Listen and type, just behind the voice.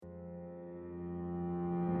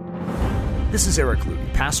This is Eric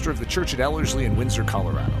Ludy, pastor of the church at Ellerslie in Windsor,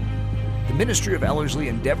 Colorado. The ministry of Ellerslie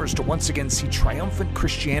endeavors to once again see triumphant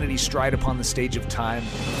Christianity stride upon the stage of time,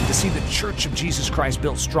 and to see the Church of Jesus Christ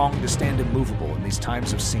built strong to stand immovable in these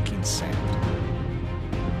times of sinking sand.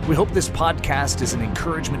 We hope this podcast is an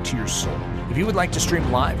encouragement to your soul. If you would like to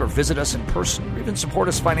stream live or visit us in person, or even support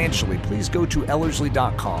us financially, please go to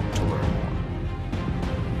Ellerslie.com to learn more.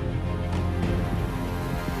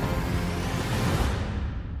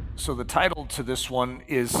 So the title to this one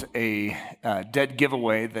is a dead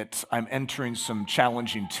giveaway that I'm entering some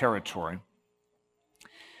challenging territory.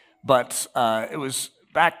 But it was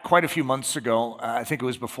back quite a few months ago, I think it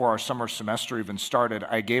was before our summer semester even started,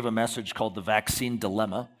 I gave a message called The Vaccine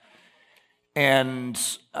Dilemma. And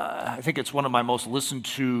I think it's one of my most listened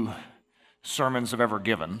to sermons I've ever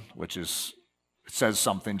given, which is, it says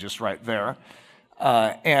something just right there.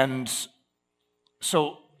 And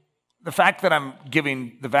so the fact that I'm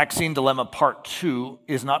giving The Vaccine Dilemma Part 2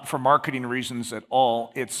 is not for marketing reasons at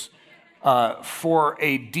all. It's for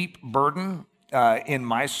a deep burden in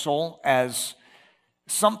my soul as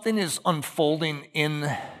something is unfolding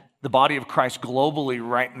in the body of Christ globally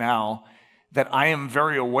right now that I am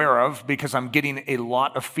very aware of because I'm getting a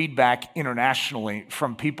lot of feedback internationally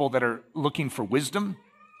from people that are looking for wisdom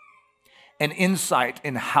and insight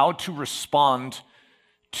in how to respond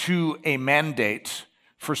to a mandate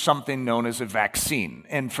for something known as a vaccine.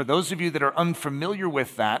 And for those of you that are unfamiliar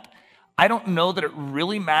with that, I don't know that it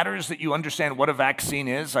really matters that you understand what a vaccine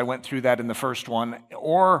is. I went through that in the first one.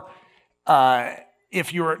 Or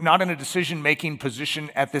if you're not in a decision-making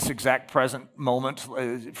position at this exact present moment,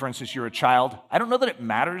 for instance, you're a child, I don't know that it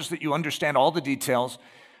matters that you understand all the details,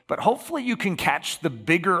 but hopefully you can catch the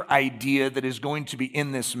bigger idea that is going to be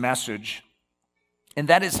in this message. And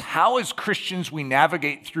that is how, as Christians, we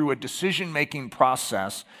navigate through a decision-making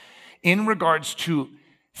process in regards to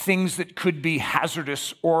things that could be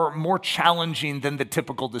hazardous or more challenging than the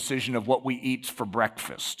typical decision of what we eat for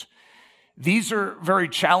breakfast. These are very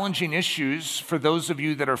challenging issues for those of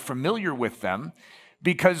you that are familiar with them,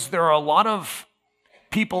 because there are a lot of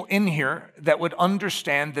people in here that would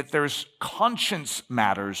understand that there's conscience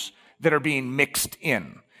matters that are being mixed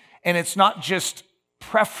in. And it's not just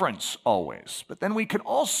preference always, but then we could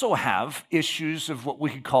also have issues of what we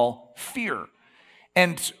could call fear.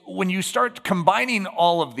 And when you start combining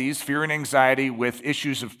all of these, fear and anxiety, with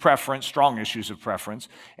issues of preference, strong issues of preference,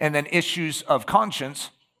 and then issues of conscience,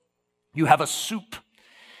 you have a soup.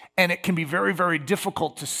 And it can be very, very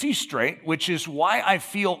difficult to see straight, which is why I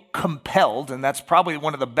feel compelled, and that's probably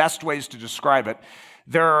one of the best ways to describe it.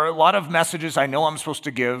 There are a lot of messages I know I'm supposed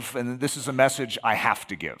to give, and this is a message I have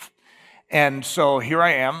to give. And so here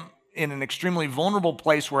I am in an extremely vulnerable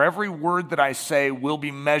place where every word that I say will be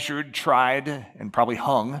measured, tried, and probably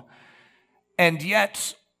hung. And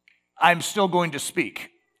yet, I'm still going to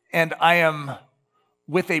speak. And I am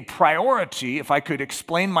with a priority. If I could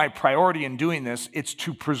explain my priority in doing this, it's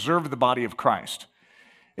to preserve the body of Christ.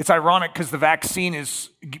 It's ironic because the vaccine is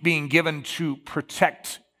being given to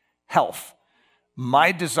protect health.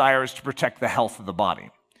 My desire is to protect the health of the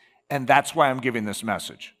body. And that's why I'm giving this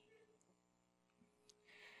message.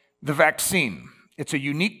 The vaccine, it's a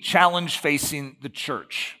unique challenge facing the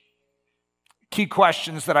church. Key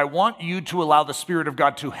questions that I want you to allow the Spirit of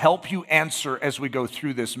God to help you answer as we go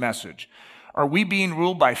through this message. Are we being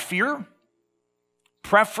ruled by fear,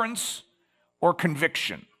 preference, or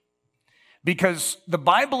conviction? Because the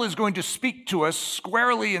Bible is going to speak to us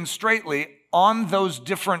squarely and straightly on those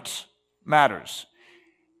different matters.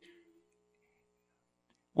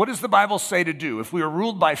 What does the Bible say to do? If we are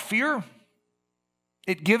ruled by fear,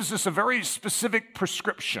 it gives us a very specific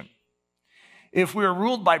prescription. If we are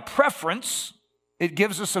ruled by preference, it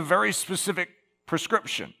gives us a very specific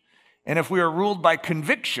prescription. And if we are ruled by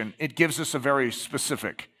conviction, it gives us a very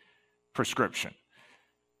specific prescription.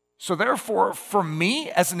 So therefore, for me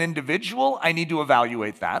as an individual, I need to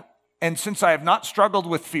evaluate that. And since I have not struggled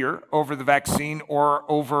with fear over the vaccine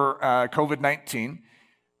or over COVID-19,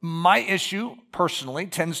 my issue personally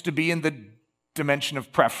tends to be in the dimension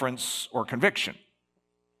of preference or conviction.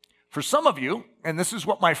 For some of you, and this is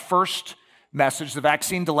what my first message, The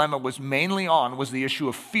Vaccine Dilemma, was mainly on, was the issue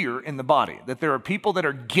of fear in the body. That there are people that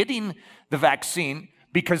are getting the vaccine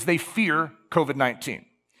because they fear COVID-19.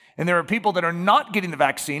 And there are people that are not getting the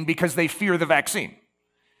vaccine because they fear the vaccine.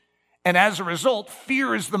 And as a result,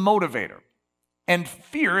 fear is the motivator. And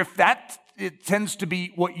fear, if it tends to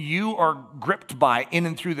be what you are gripped by in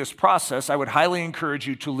and through this process, I would highly encourage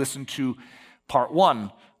you to listen to part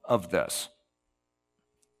 1 of this.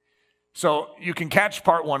 So you can catch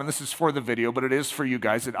part 1, and this is for the video, but it is for you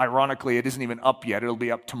guys. Ironically, it isn't even up yet. It'll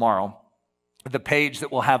be up tomorrow. the page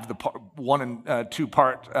that will have the one and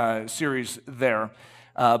two-part series there.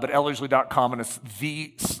 But Ellerslie.com, and it's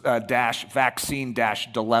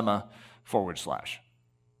the-vaccine-dilemma /.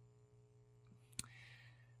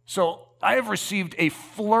 So I have received a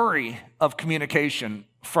flurry of communication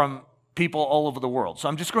from people all over the world. So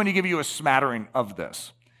I'm just going to give you a smattering of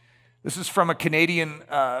this. This is from a Canadian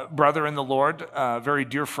brother in the Lord, a very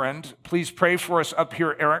dear friend. Please pray for us up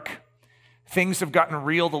here, Eric. Things have gotten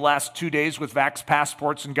real the last 2 days with vax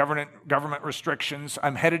passports and government restrictions.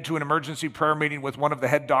 I'm headed to an emergency prayer meeting with one of the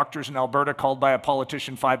head doctors in Alberta, called by a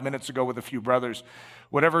politician 5 minutes ago with a few brothers.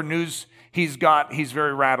 Whatever news he's got, he's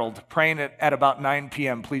very rattled. Praying at about 9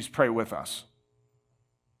 p.m. Please pray with us.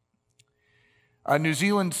 A New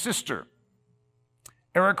Zealand sister.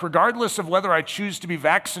 Eric, regardless of whether I choose to be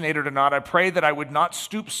vaccinated or not, I pray that I would not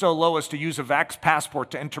stoop so low as to use a vax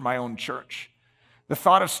passport to enter my own church. The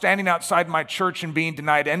thought of standing outside my church and being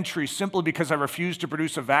denied entry simply because I refuse to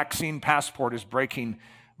produce a vaccine passport is breaking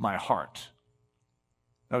my heart.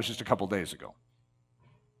 That was just a couple days ago.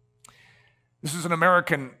 This is an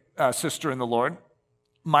American sister in the Lord.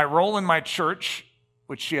 My role in my church,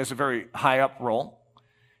 which she has a very high up role,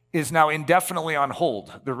 is now indefinitely on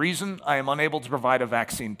hold. The reason, I am unable to provide a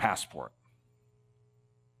vaccine passport.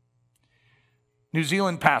 New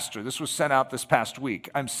Zealand pastor, this was sent out this past week.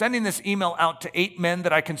 I'm sending this email out to 8 men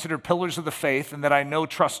that I consider pillars of the faith and that I know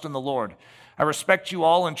trust in the Lord. I respect you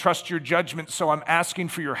all and trust your judgment, so I'm asking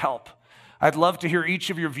for your help. I'd love to hear each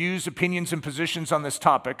of your views, opinions, and positions on this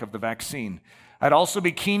topic of the vaccine. I'd also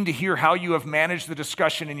be keen to hear how you have managed the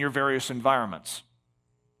discussion in your various environments.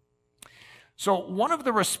 So one of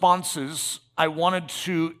the responses I wanted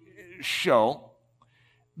to show,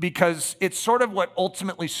 because it's sort of what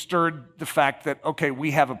ultimately stirred the fact that, okay,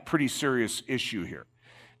 we have a pretty serious issue here.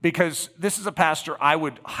 Because this is a pastor I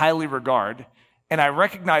would highly regard, and I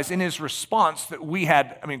recognize in his response that we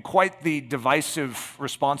had, quite the divisive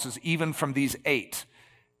responses even from these 8.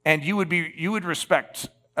 And you would respect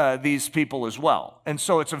these people as well. And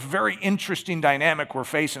so it's a very interesting dynamic we're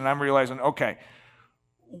facing, and I'm realizing, okay,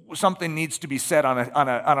 something needs to be said on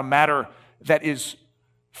a matter that is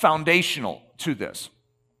foundational to this.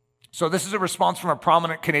 So this is a response from a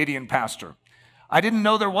prominent Canadian pastor. I didn't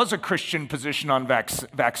know there was a Christian position on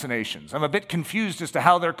vaccinations. I'm a bit confused as to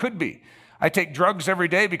how there could be. I take drugs every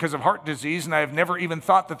day because of heart disease, and I have never even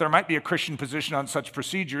thought that there might be a Christian position on such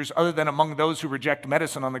procedures other than among those who reject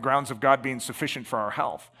medicine on the grounds of God being sufficient for our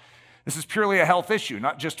health. This is purely a health issue,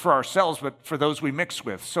 not just for ourselves, but for those we mix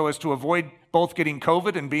with, so as to avoid both getting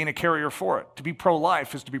COVID and being a carrier for it. To be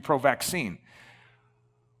pro-life is to be pro-vaccine.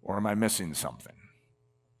 Or am I missing something?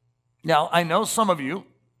 Now, I know some of you,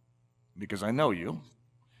 because I know you,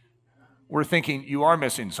 were thinking you are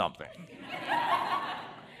missing something.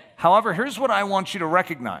 However, here's what I want you to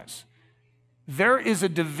recognize. There is a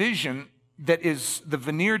division that is, the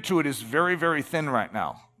veneer to it is very, very thin right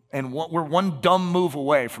now. And we're one dumb move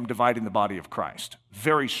away from dividing the body of Christ,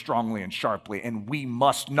 very strongly and sharply, and we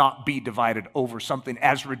must not be divided over something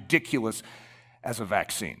as ridiculous as a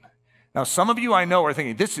vaccine. Now, some of you I know are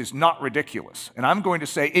thinking, this is not ridiculous. And I'm going to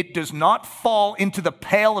say it does not fall into the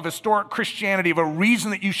pale of historic Christianity of a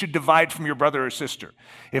reason that you should divide from your brother or sister.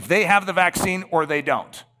 If they have the vaccine or they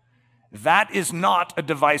don't. That is not a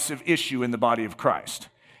divisive issue in the body of Christ.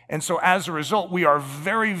 And so as a result, we are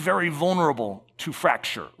very, very vulnerable to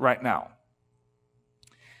fracture right now.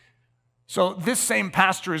 So this same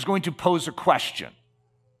pastor is going to pose a question.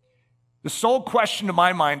 The sole question to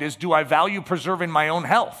my mind is, do I value preserving my own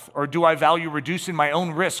health, or do I value reducing my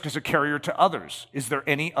own risk as a carrier to others? Is there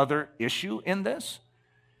any other issue in this?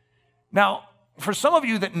 Now, for some of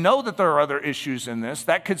you that know that there are other issues in this,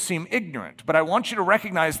 that could seem ignorant, but I want you to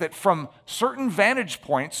recognize that from certain vantage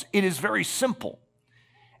points, it is very simple.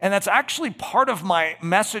 And that's actually part of my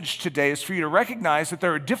message today, is for you to recognize that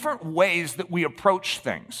there are different ways that we approach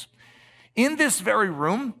things. In this very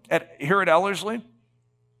room here at Ellerslie,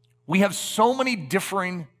 we have so many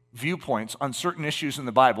differing viewpoints on certain issues in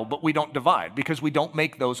the Bible, but we don't divide because we don't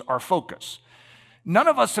make those our focus. None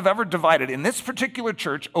of us have ever divided in this particular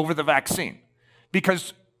church over the vaccine,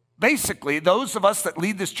 because basically those of us that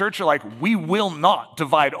lead this church are like, we will not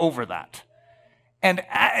divide over that. And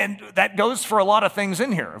that goes for a lot of things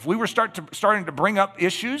in here. If we were starting to bring up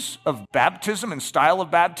issues of baptism and style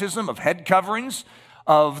of baptism, of head coverings,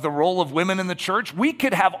 of the role of women in the church, we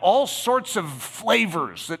could have all sorts of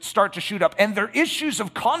flavors that start to shoot up. And they're issues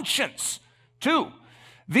of conscience, too.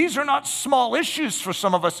 These are not small issues for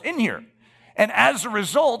some of us in here. And as a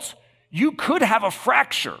result, you could have a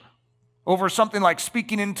fracture over something like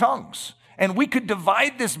speaking in tongues. And we could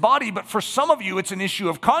divide this body, but for some of you, it's an issue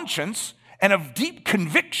of conscience. and of deep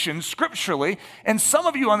conviction scripturally. And some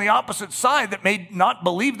of you on the opposite side that may not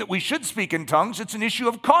believe that we should speak in tongues, it's an issue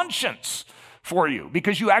of conscience for you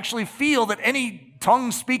because you actually feel that any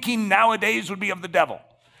tongue speaking nowadays would be of the devil.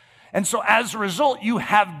 And so as a result, you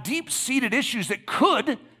have deep-seated issues that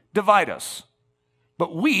could divide us.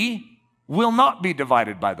 But we will not be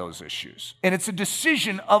divided by those issues. And it's a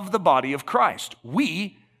decision of the body of Christ.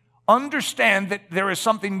 We understand that there is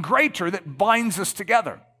something greater that binds us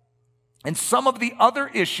together. And some of the other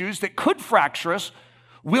issues that could fracture us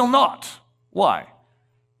will not. Why?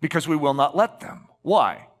 Because we will not let them.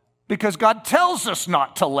 Why? Because God tells us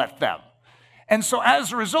not to let them. And so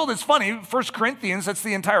as a result, it's funny, 1 Corinthians, that's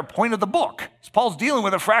the entire point of the book. Paul's dealing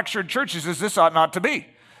with a fractured church. He says, this ought not to be.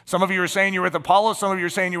 Some of you are saying you're with Apollos, some of you are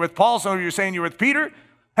saying you're with Paul, some of you are saying you're with Peter.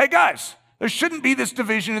 Hey guys, there shouldn't be this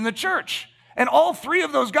division in the church. And all three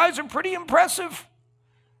of those guys are pretty impressive.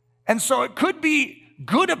 And so it could be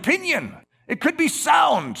good opinion. It could be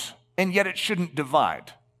sound, and yet it shouldn't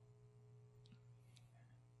divide.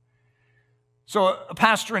 So a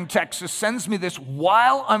pastor in Texas sends me this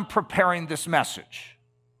while I'm preparing this message.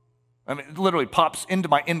 I mean, it literally pops into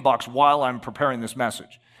my inbox while I'm preparing this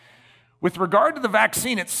message. With regard to the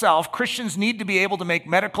vaccine itself, Christians need to be able to make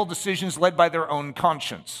medical decisions led by their own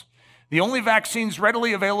conscience. The only vaccines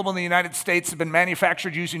readily available in the United States have been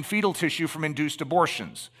manufactured using fetal tissue from induced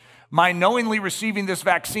abortions. My knowingly receiving this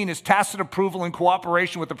vaccine is tacit approval and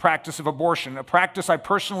cooperation with the practice of abortion, a practice I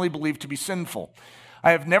personally believe to be sinful.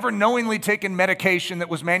 I have never knowingly taken medication that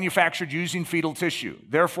was manufactured using fetal tissue.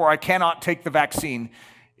 Therefore, I cannot take the vaccine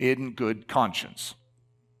in good conscience.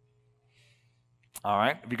 All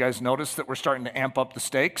right, have you guys noticed that we're starting to amp up the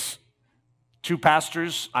stakes? Two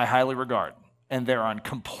pastors I highly regard, and they're on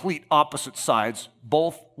complete opposite sides,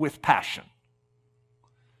 both with passion.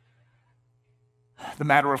 The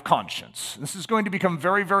matter of conscience. This is going to become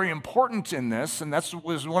very, very important in this, and that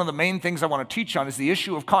was one of the main things I want to teach on is the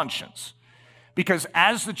issue of conscience. Because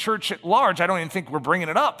as the church at large, I don't even think we're bringing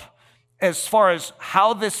it up as far as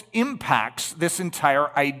how this impacts this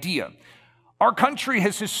entire idea. Our country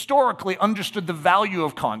has historically understood the value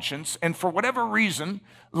of conscience, and for whatever reason,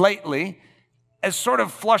 lately, has sort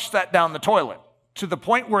of flushed that down the toilet to the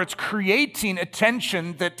point where it's creating a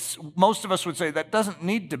tension that most of us would say that doesn't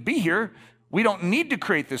need to be here. We don't need to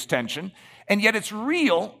create this tension, and yet it's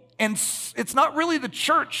real, and it's not really the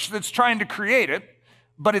church that's trying to create it,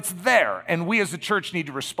 but it's there, and we as a church need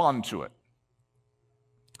to respond to it.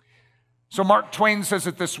 So Mark Twain says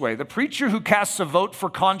it this way: the preacher who casts a vote for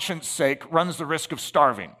conscience sake runs the risk of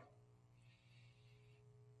starving.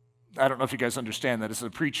 I don't know if you guys understand that. As a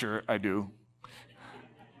preacher, I do.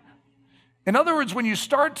 In other words, when you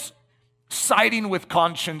start siding with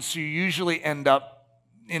conscience, you usually end up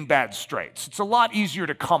in bad straits. It's a lot easier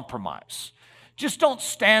to compromise. Just don't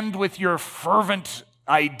stand with your fervent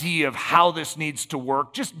idea of how this needs to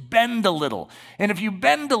work. Just bend a little. And if you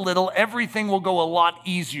bend a little, everything will go a lot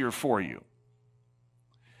easier for you.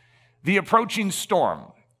 The approaching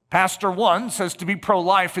storm. Pastor 1 says to be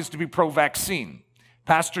pro-life is to be pro-vaccine.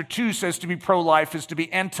 Pastor 2 says to be pro-life is to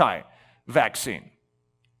be anti-vaccine.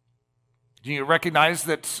 Do you recognize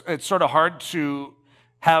that it's sort of hard to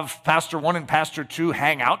have Pastor 1 and Pastor 2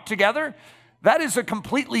 hang out together? That is a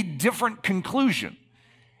completely different conclusion.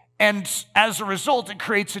 And as a result, it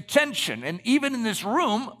creates a tension. And even in this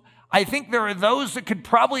room, I think there are those that could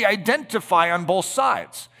probably identify on both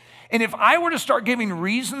sides. And if I were to start giving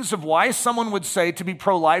reasons of why someone would say to be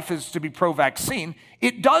pro-life is to be pro-vaccine,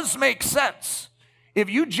 it does make sense.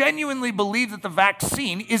 If you genuinely believe that the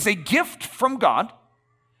vaccine is a gift from God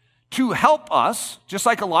to help us, just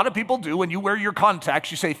like a lot of people do when you wear your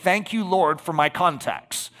contacts, you say, "Thank you, Lord, for my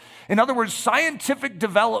contacts." In other words, scientific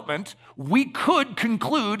development, we could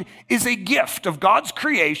conclude, is a gift of God's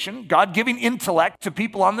creation, God giving intellect to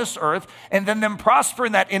people on this earth, and then them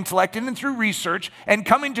prospering that intellect in and through research and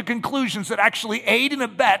coming to conclusions that actually aid and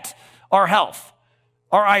abet our health,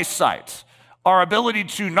 our eyesight, our ability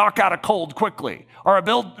to knock out a cold quickly, our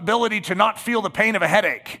ability to not feel the pain of a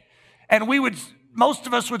headache. And most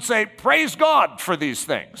of us would say, praise God for these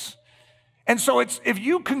things. And so if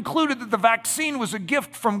you concluded that the vaccine was a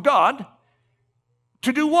gift from God,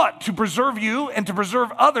 to do what? To preserve you and to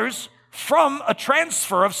preserve others from a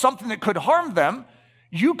transfer of something that could harm them,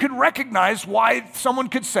 you could recognize why someone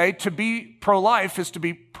could say to be pro-life is to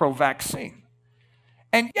be pro-vaccine.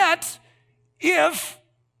 And yet, if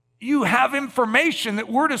you have information that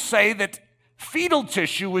were to say that fetal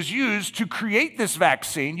tissue was used to create this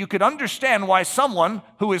vaccine, you could understand why someone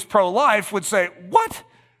who is pro-life would say, what?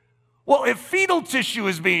 Well, if fetal tissue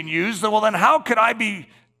is being used, well, then how could I be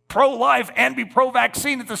pro-life and be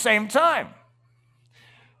pro-vaccine at the same time?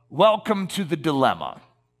 Welcome to the dilemma.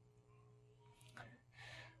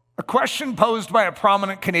 A question posed by a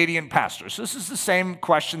prominent Canadian pastor. So this is the same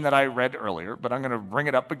question that I read earlier, but I'm going to bring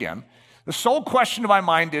it up again. The sole question of my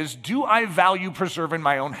mind is, do I value preserving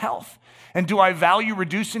my own health? And do I value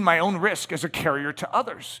reducing my own risk as a carrier to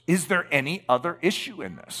others? Is there any other issue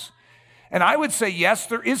in this? And I would say, yes,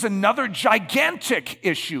 there is another gigantic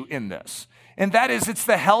issue in this. And that is, it's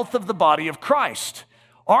the health of the body of Christ.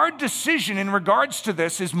 Our decision in regards to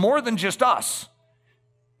this is more than just us.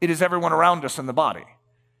 It is everyone around us in the body.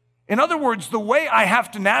 In other words, the way I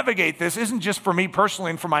have to navigate this isn't just for me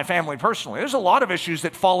personally and for my family personally. There's a lot of issues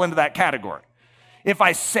that fall into that category. If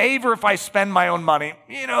I save or if I spend my own money,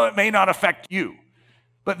 it may not affect you.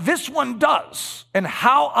 But this one does. And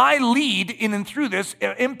how I lead in and through this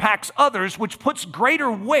impacts others, which puts greater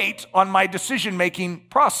weight on my decision-making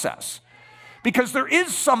process. Because there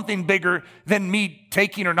is something bigger than me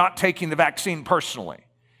taking or not taking the vaccine personally.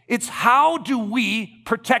 It's how do we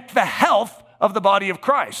protect the health of the body of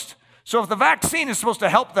Christ? So if the vaccine is supposed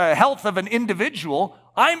to help the health of an individual,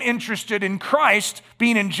 I'm interested in Christ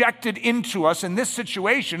being injected into us in this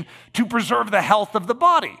situation to preserve the health of the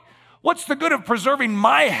body. What's the good of preserving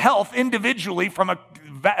my health individually from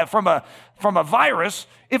a virus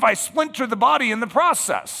if I splinter the body in the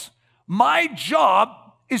process? My job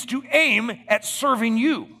is to aim at serving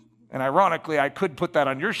you. And ironically, I could put that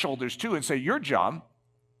on your shoulders too and say your job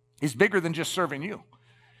is bigger than just serving you.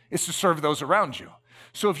 It's to serve those around you.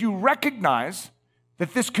 So if you recognize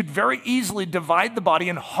that this could very easily divide the body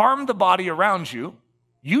and harm the body around you,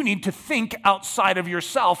 you need to think outside of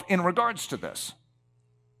yourself in regards to this.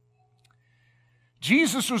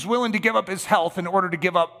 Jesus was willing to give up his health in order to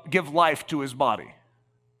give life to his body.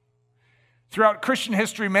 Throughout Christian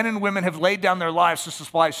history, men and women have laid down their lives to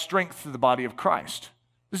supply strength to the body of Christ.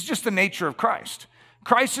 This is just the nature of Christ.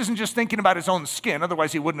 Christ isn't just thinking about his own skin,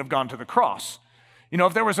 otherwise he wouldn't have gone to the cross.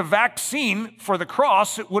 If there was a vaccine for the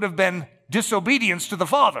cross, it would have been disobedience to the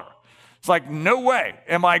Father. It's like, no way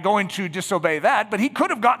am I going to disobey that, but he could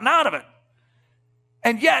have gotten out of it.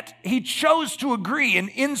 And yet, he chose to agree, and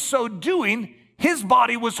in so doing, his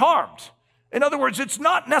body was harmed. In other words, it's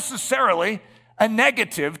not necessarily a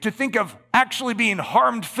negative to think of actually being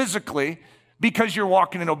harmed physically because you're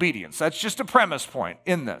walking in obedience. That's just a premise point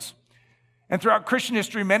in this. And throughout Christian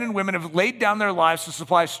history, men and women have laid down their lives to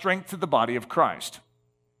supply strength to the body of Christ.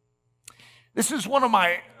 This is one of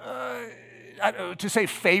my, to say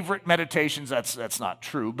favorite meditations, that's not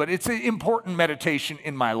true, but it's an important meditation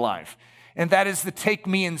in my life. And that is the Take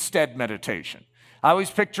Me Instead meditation. I always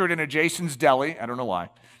picture it in a Jason's Deli. I don't know why.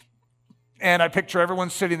 And I picture everyone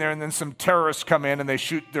sitting there, and then some terrorists come in and they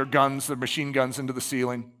shoot their machine guns into the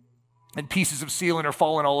ceiling. And pieces of ceiling are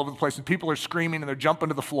falling all over the place, and people are screaming and they're jumping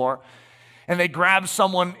to the floor. And they grab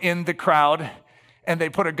someone in the crowd and they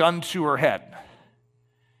put a gun to her head.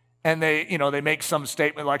 And they make some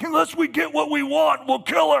statement like, unless we get what we want, we'll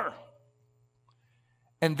kill her.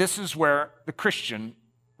 And this is where the Christian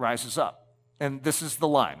rises up. And this is the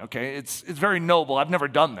line, okay? It's very noble. I've never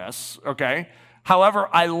done this, okay? However,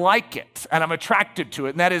 I like it and I'm attracted to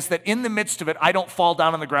it. And that is that in the midst of it, I don't fall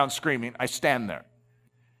down on the ground screaming. I stand there.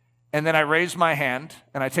 And then I raise my hand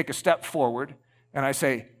and I take a step forward and I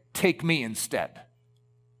say, take me instead.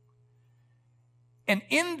 And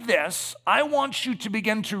in this, I want you to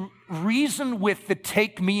begin to reason with the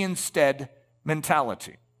take me instead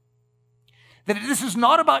mentality. That this is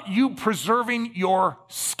not about you preserving your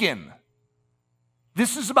skin.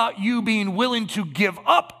 This is about you being willing to give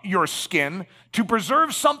up your skin to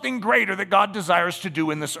preserve something greater that God desires to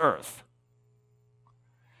do in this earth.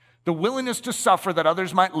 The willingness to suffer that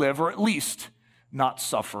others might live, or at least not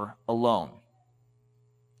suffer alone.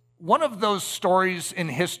 One of those stories in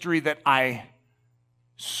history that I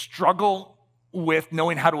struggle with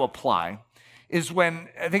knowing how to apply is when,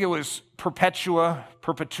 I think it was Perpetua,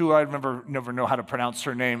 I never know how to pronounce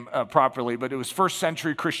her name properly, but it was first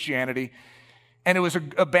century Christianity. And it was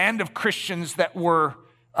a band of Christians that were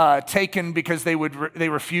taken because they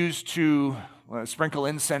refused to sprinkle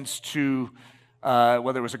incense to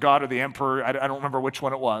whether it was a god or the emperor. I don't remember which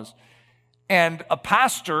one it was. And a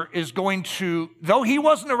pastor is going to, though he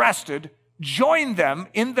wasn't arrested, join them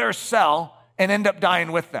in their cell and end up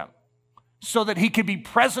dying with them so that he could be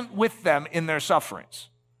present with them in their sufferings.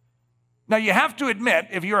 Now, you have to admit,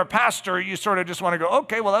 if you're a pastor, you sort of just want to go,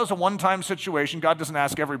 okay, well, that was a one-time situation. God doesn't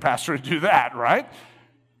ask every pastor to do that, right?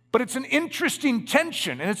 But it's an interesting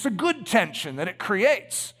tension, and it's a good tension that it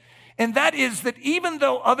creates. And that is that even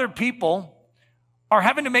though other people are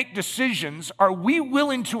having to make decisions, are we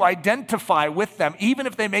willing to identify with them even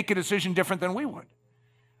if they make a decision different than we would?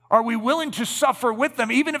 Are we willing to suffer with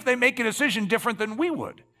them even if they make a decision different than we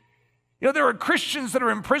would? There are Christians that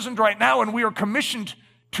are imprisoned right now, and we are commissioned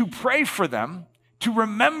to pray for them, to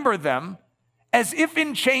remember them as if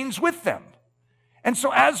in chains with them. And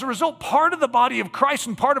so as a result, part of the body of Christ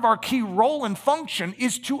and part of our key role and function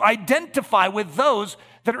is to identify with those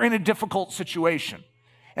that are in a difficult situation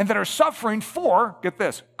and that are suffering for, get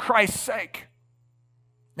this, Christ's sake.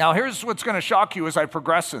 Now, here's what's going to shock you as I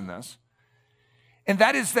progress in this, and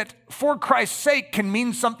that is that for Christ's sake can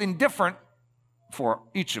mean something different for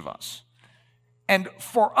each of us. And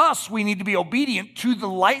for us, we need to be obedient to the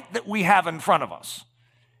light that we have in front of us.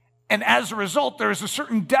 And as a result, there is a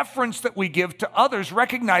certain deference that we give to others,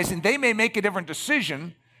 recognizing they may make a different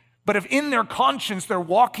decision, but if in their conscience they're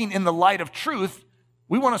walking in the light of truth,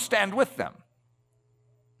 we want to stand with them.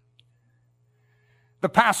 The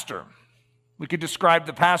pastor. We could describe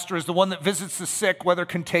the pastor as the one that visits the sick, whether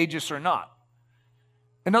contagious or not.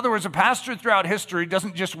 In other words, a pastor throughout history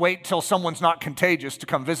doesn't just wait till someone's not contagious to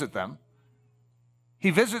come visit them. He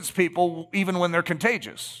visits people even when they're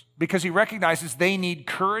contagious because he recognizes they need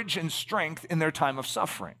courage and strength in their time of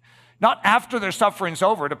suffering. Not after their suffering's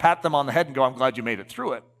over to pat them on the head and go, I'm glad you made it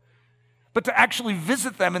through it, but to actually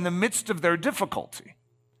visit them in the midst of their difficulty.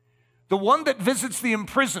 The one that visits the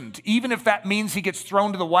imprisoned, even if that means he gets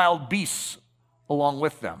thrown to the wild beasts along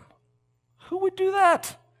with them. Who would do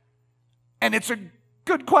that? And it's a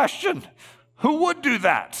good question. Who would do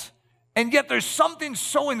that? And yet there's something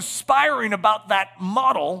so inspiring about that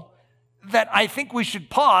model that I think we should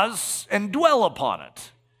pause and dwell upon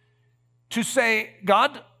it. To say,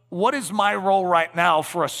 God, what is my role right now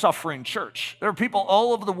for a suffering church? There are people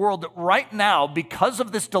all over the world that right now, because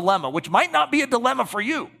of this dilemma, which might not be a dilemma for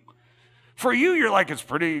you. For you, you're like, it's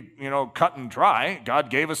pretty, cut and dry. God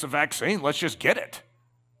gave us a vaccine. Let's just get it.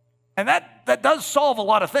 And that does solve a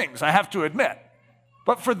lot of things, I have to admit.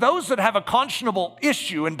 But for those that have a conscionable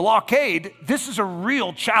issue and blockade, this is a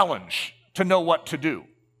real challenge to know what to do.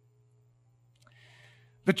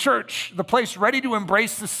 The church, the place ready to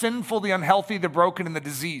embrace the sinful, the unhealthy, the broken, and the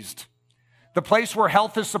diseased. The place where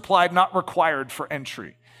health is supplied, not required for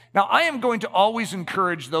entry. Now, I am going to always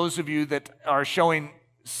encourage those of you that are showing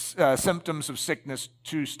symptoms of sickness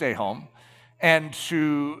to stay home and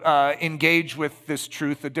to engage with this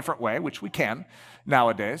truth a different way, which we can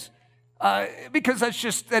nowadays. Because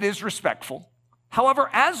that is respectful. However,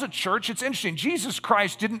 as a church, it's interesting. Jesus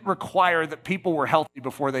Christ didn't require that people were healthy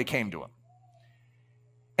before they came to him.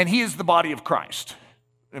 And he is the body of Christ.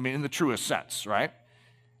 In the truest sense, right?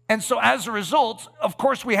 And so as a result, of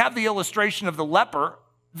course, we have the illustration of the leper.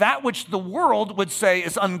 That which the world would say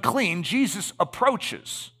is unclean, Jesus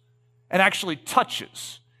approaches and actually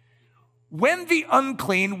touches. When the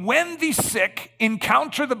unclean, when the sick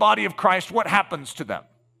encounter the body of Christ, what happens to them?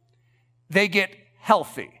 They get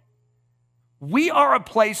healthy. We are a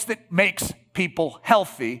place that makes people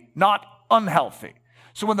healthy, not unhealthy.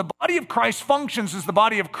 So when the body of Christ functions as the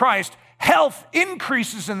body of Christ, health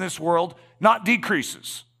increases in this world, not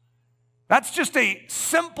decreases. That's just a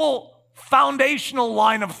simple foundational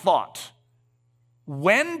line of thought.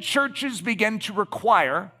 When churches begin to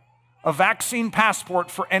require a vaccine passport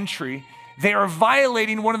for entry, they are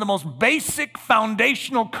violating one of the most basic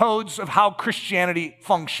foundational codes of how Christianity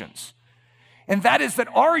functions. And that is that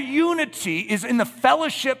our unity is in the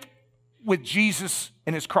fellowship with Jesus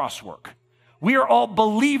and his cross work. We are all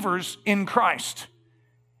believers in Christ.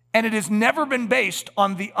 And it has never been based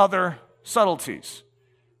on the other subtleties.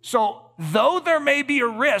 So though there may be a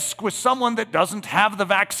risk with someone that doesn't have the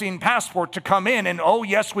vaccine passport to come in and, oh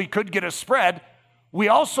yes, we could get a spread, we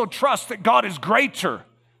also trust that God is greater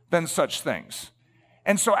than such things.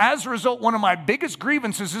 And so as a result, one of my biggest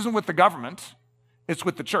grievances isn't with the government, it's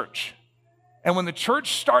with the church. And when the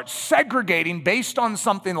church starts segregating based on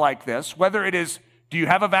something like this, whether it is, do you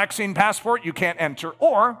have a vaccine passport? You can't enter.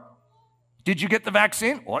 Or, did you get the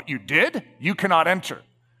vaccine? What, you did? You cannot enter.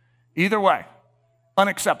 Either way,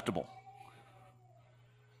 unacceptable.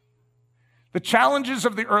 The challenges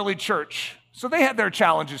of the early church, so they had their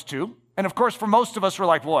challenges too. And of course, for most of us, we're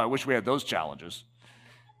like, boy, I wish we had those challenges.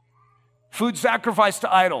 Food sacrifice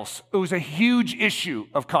to idols. It was a huge issue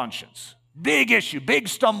of conscience. Big issue, big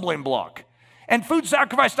stumbling block. And food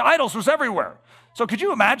sacrifice to idols was everywhere. So could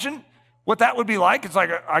you imagine what that would be like? It's like,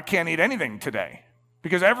 I can't eat anything today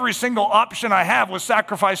because every single option I have was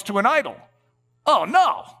sacrificed to an idol. Oh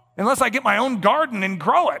no, unless I get my own garden and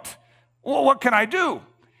grow it. Well, what can I do?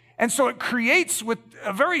 And so it creates, with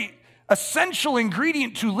a very essential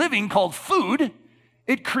ingredient to living called food,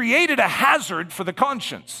 it created a hazard for the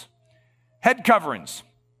conscience. Head coverings.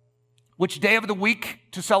 Which day of the week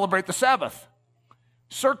to celebrate the Sabbath?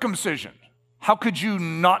 Circumcision. How could you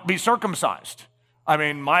not be circumcised? I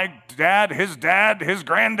mean, my dad, his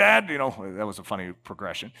granddad, that was a funny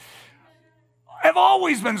progression, have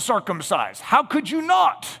always been circumcised. How could you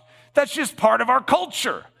not? That's just part of our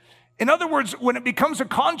culture. In other words, when it becomes a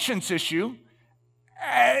conscience issue,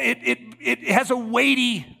 it has a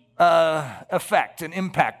weighty effect and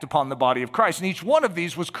impact upon the body of Christ. And each one of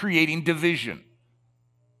these was creating division.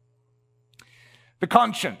 The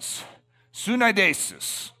conscience,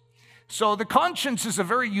 sunaidesis. So the conscience is a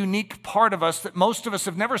very unique part of us that most of us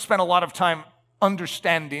have never spent a lot of time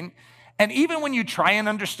understanding. And even when you try and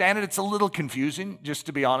understand it, it's a little confusing, just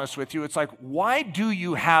to be honest with you. It's like, why do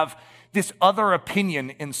you have this other opinion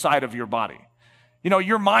inside of your body?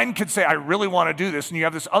 Your mind could say, I really want to do this, and you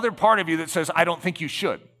have this other part of you that says, I don't think you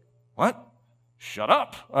should. What? Shut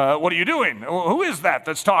up. What are you doing? Who is that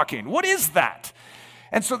that's talking? What is that?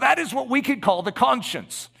 And so that is what we could call the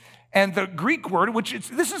conscience. And the Greek word,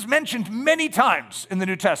 this is mentioned many times in the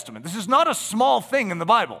New Testament. This is not a small thing in the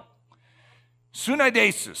Bible.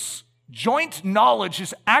 Sunaidesis, joint knowledge,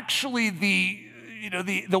 is actually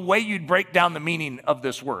the way you'd break down the meaning of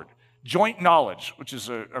this word. Joint knowledge, which is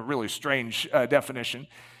a really strange definition.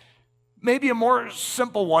 Maybe a more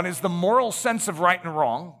simple one is the moral sense of right and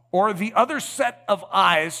wrong, or the other set of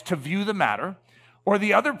eyes to view the matter, or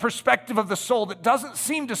the other perspective of the soul that doesn't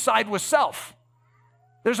seem to side with self.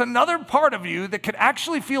 There's another part of you that could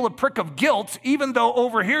actually feel a prick of guilt, even though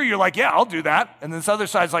over here you're like, yeah, I'll do that. And this other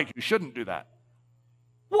side's like, you shouldn't do that.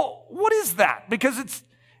 Well, what is that? Because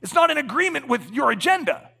it's not in agreement with your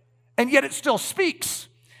agenda, and yet it still speaks.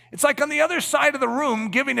 It's like on the other side of the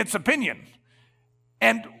room giving its opinion.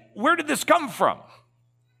 And where did this come from?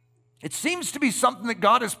 It seems to be something that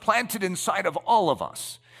God has planted inside of all of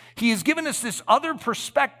us. He has given us this other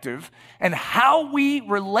perspective, and how we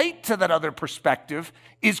relate to that other perspective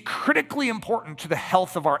is critically important to the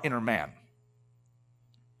health of our inner man.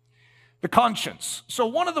 The conscience. So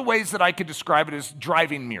one of the ways that I could describe it is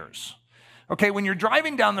driving mirrors. Okay, when you're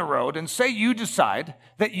driving down the road and say you decide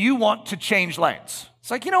that you want to change lanes.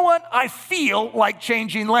 It's like, you know what? I feel like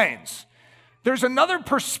changing lanes. There's another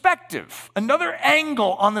perspective, another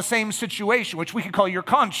angle on the same situation, which we could call your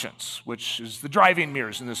conscience, which is the driving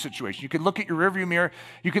mirrors in this situation. You could look at your rearview mirror,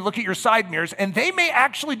 you could look at your side mirrors, and they may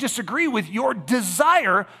actually disagree with your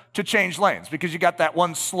desire to change lanes because you got that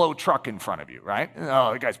one slow truck in front of you, right?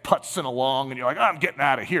 Oh, the guy's putzing along, and you're like, I'm getting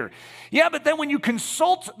out of here. Yeah, but then when you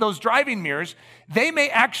consult those driving mirrors, they may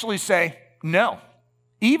actually say, no,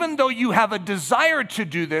 even though you have a desire to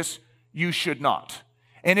do this, you should not.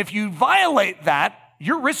 And if you violate that,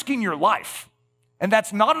 you're risking your life. And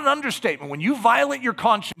that's not an understatement. When you violate your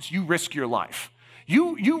conscience, you risk your life.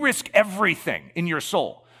 You risk everything in your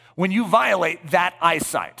soul when you violate that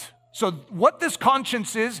eyesight. So what this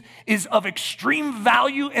conscience is of extreme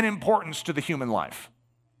value and importance to the human life.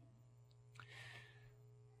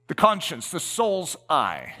 The conscience, the soul's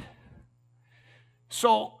eye.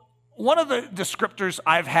 So one of the descriptors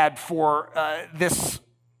I've had for this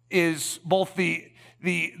is both the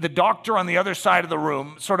doctor on the other side of the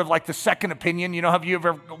room, sort of like the second opinion. Have you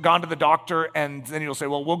ever gone to the doctor and then you'll say,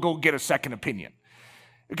 well, we'll go get a second opinion?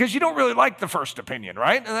 Because you don't really like the first opinion,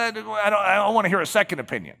 right? I don't want to hear a second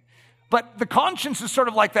opinion. But the conscience is sort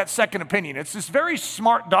of like that second opinion. It's this very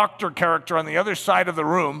smart doctor character on the other side of the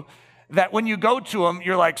room that when you go to him,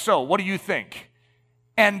 you're like, so what do you think?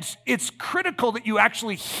 And it's critical that you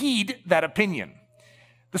actually heed that opinion.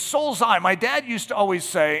 The soul's eye. My dad used to always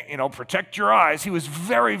say, protect your eyes. He was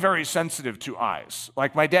very, very sensitive to eyes.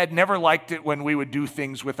 Like my dad never liked it when we would do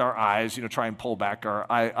things with our eyes, try and pull back our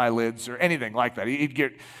eyelids or anything like that. He'd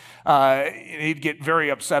get very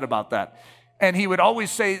upset about that. And he would always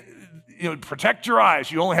say, protect your eyes.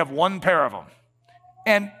 You only have one pair of them.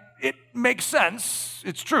 And it makes sense.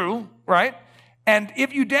 It's true, right? And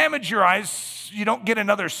if you damage your eyes, you don't get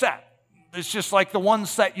another set. It's just like the one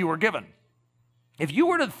set you were given. If you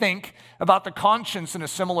were to think about the conscience in a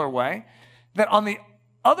similar way, that on the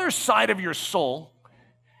other side of your soul,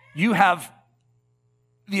 you have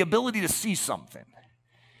the ability to see something.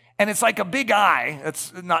 And it's like a big eye.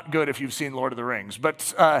 That's not good if you've seen Lord of the Rings,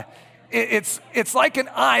 but it's like an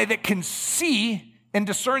eye that can see and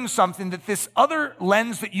discern something that this other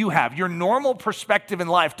lens that you have, your normal perspective in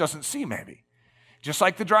life, doesn't see maybe. Just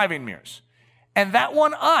like the driving mirrors. And that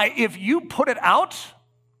one eye, if you put it out,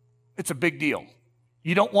 it's a big deal.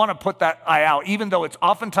 You don't want to put that eye out, even though it's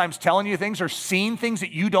oftentimes telling you things or seeing things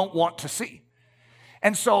that you don't want to see.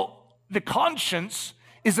 And so the conscience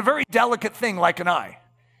is a very delicate thing like an eye,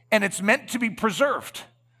 and it's meant to be preserved.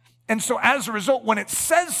 And so as a result, when it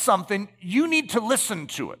says something, you need to listen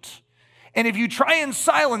to it. And if you try and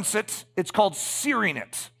silence it, it's called searing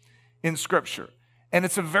it in Scripture. and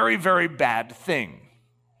it's a very, very bad thing.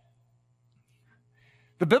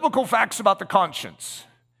 The biblical facts about the conscience.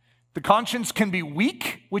 The conscience can be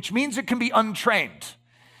weak, which means it can be untrained.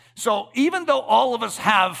 So even though all of us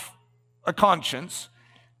have a conscience,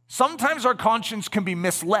 sometimes our conscience can be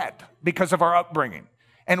misled because of our upbringing.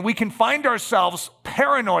 And we can find ourselves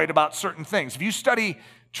paranoid about certain things. If you study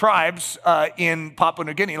tribes in Papua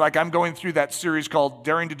New Guinea, like I'm going through that series called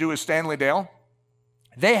Daring to Do with Stanley Dale,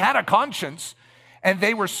 they had a conscience, and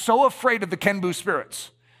they were so afraid of the Kenbu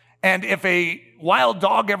spirits. And if a wild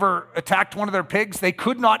dog ever attacked one of their pigs, they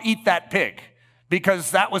could not eat that pig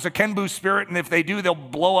because that was a Kenbu spirit, and if they do, they'll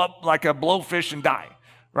blow up like a blowfish and die,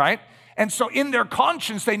 right? And so in their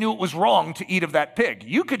conscience, they knew it was wrong to eat of that pig.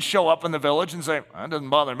 You could show up in the village and say, that doesn't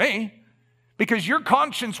bother me, because your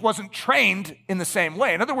conscience wasn't trained in the same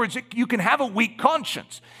way. In other words, you can have a weak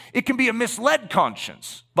conscience. It can be a misled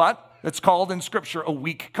conscience, but it's called in Scripture a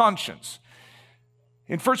weak conscience.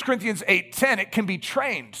 In 1 Corinthians 8:10, it can be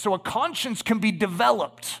trained. So a conscience can be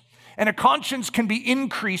developed, and a conscience can be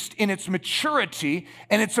increased in its maturity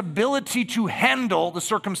and its ability to handle the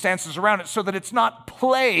circumstances around it so that it's not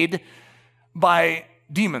played by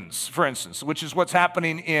demons, for instance, which is what's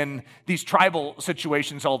happening in these tribal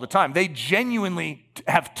situations all the time. They genuinely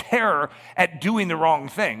have terror at doing the wrong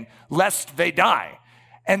thing, lest they die.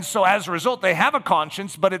 And so as a result, they have a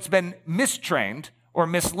conscience, but it's been mistrained or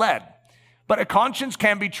misled. But a conscience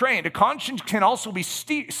can be trained. A conscience can also be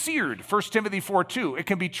seared, 1 Timothy 4:2. It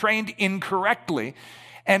can be trained incorrectly.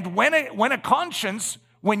 And when a conscience,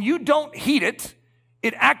 when you don't heed it,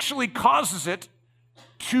 it actually causes it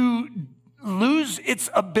to lose its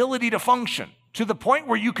ability to function to the point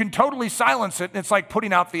where you can totally silence it, and it's like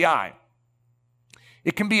putting out the eye.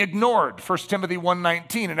 It can be ignored, 1 Timothy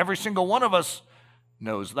 1:19, and every single one of us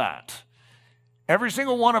knows that. Every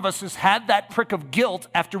single one of us has had that prick of guilt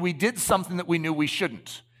after we did something that we knew we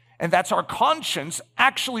shouldn't. And that's our conscience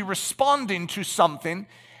actually responding to something.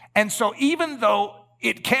 And so even though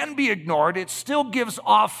it can be ignored, it still gives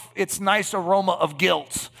off its nice aroma of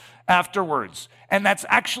guilt afterwards. And that's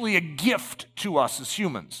actually a gift to us as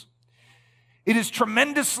humans. It is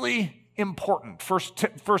tremendously important,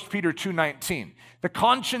 1 Peter 2:19. The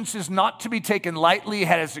conscience is not to be taken lightly. It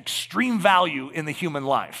has extreme value in the human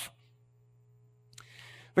life.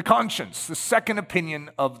 The conscience, the second opinion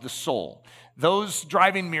of the soul. Those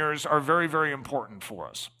driving mirrors are very, very important for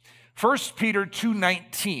us. 1 Peter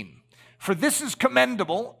 2:19. For this is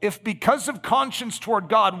commendable if because of conscience toward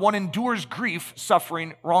God one endures grief,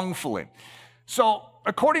 suffering wrongfully. So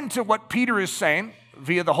according to what Peter is saying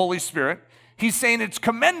via the Holy Spirit, he's saying it's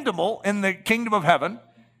commendable in the kingdom of heaven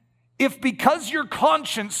if because your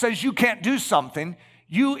conscience says you can't do something,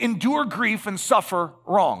 you endure grief and suffer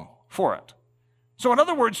wrong for it. So in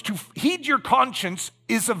other words, to heed your conscience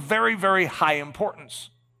is of very, very high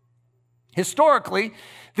importance. Historically,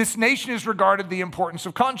 this nation has regarded the importance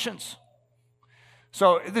of conscience.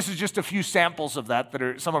 So this is just a few samples of that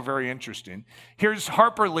some are very interesting. Here's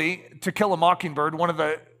Harper Lee, To Kill a Mockingbird, one of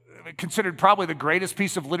the considered probably the greatest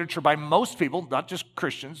piece of literature by most people, not just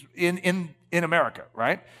Christians, in America,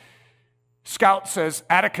 right? Scout says,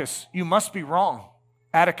 Atticus, you must be wrong.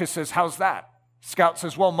 Atticus says, how's that? Scout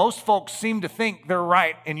says, well, most folks seem to think they're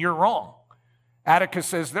right and you're wrong. Atticus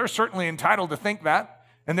says, they're certainly entitled to think that,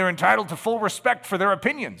 and they're entitled to full respect for their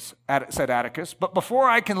opinions, said Atticus. But before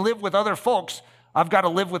I can live with other folks, I've got to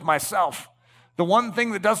live with myself. The one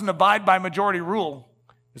thing that doesn't abide by majority rule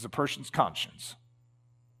is a person's conscience.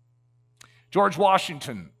 George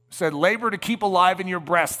Washington said, labor to keep alive in your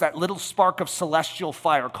breast that little spark of celestial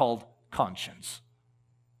fire called conscience.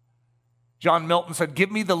 John Milton said,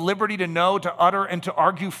 give me the liberty to know, to utter, and to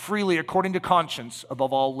argue freely according to conscience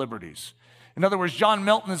above all liberties. In other words, John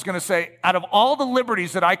Milton is going to say, out of all the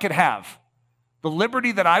liberties that I could have, the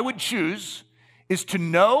liberty that I would choose is to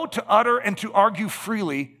know, to utter, and to argue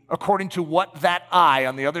freely according to what that I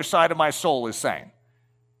on the other side of my soul is saying.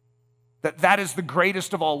 That is the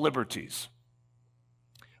greatest of all liberties.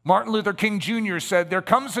 Martin Luther King Jr. said, there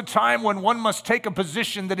comes a time when one must take a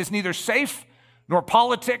position that is neither safe nor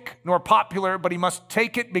politic, nor popular, but he must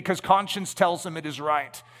take it because conscience tells him it is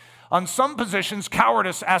right. On some positions,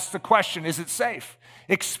 cowardice asks the question, is it safe?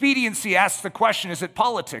 Expediency asks the question, is it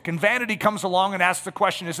politic? And vanity comes along and asks the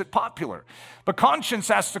question, is it popular? But conscience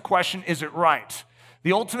asks the question, is it right?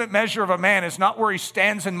 The ultimate measure of a man is not where he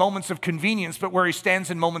stands in moments of convenience, but where he stands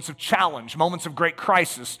in moments of challenge, moments of great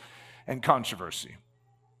crisis and controversy.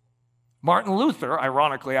 Martin Luther,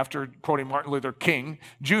 ironically, after quoting Martin Luther King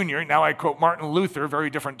Jr., now I quote Martin Luther,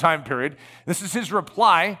 very different time period. This is his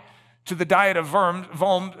reply to the Diet of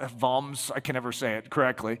Worms, I can never say it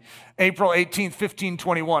correctly, April 18th,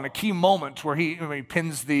 1521, a key moment where he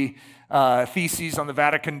pins the theses on the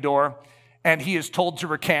Vatican door, and he is told to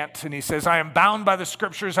recant, and he says, I am bound by the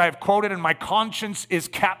scriptures I have quoted, and my conscience is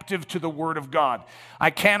captive to the word of God. I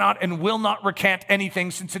cannot and will not recant anything,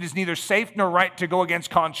 since it is neither safe nor right to go against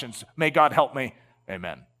conscience. May God help me.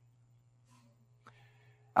 Amen.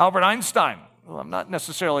 Albert Einstein. Well, I'm not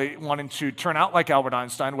necessarily wanting to turn out like Albert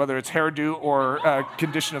Einstein, whether it's hairdo or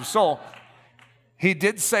condition of soul. He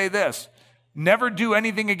did say this, never do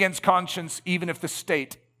anything against conscience, even if the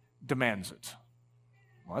state demands it.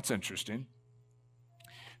 Well, that's interesting.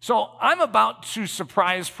 So I'm about to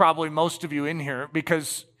surprise probably most of you in here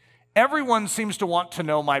because everyone seems to want to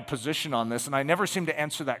know my position on this, and I never seem to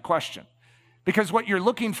answer that question. Because what you're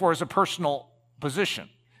looking for is a personal position.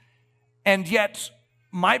 And yet,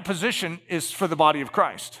 my position is for the body of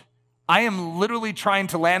Christ. I am literally trying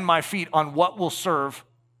to land my feet on what will serve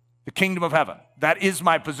the kingdom of heaven. That is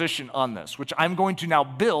my position on this, which I'm going to now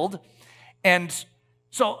build. And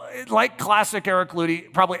so, like classic Eric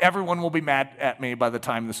Ludy, probably everyone will be mad at me by the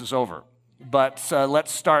time this is over. But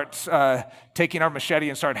let's start taking our machete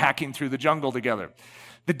and start hacking through the jungle together.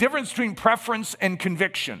 The difference between preference and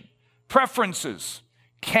conviction. Preferences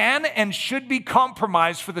can and should be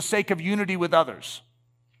compromised for the sake of unity with others.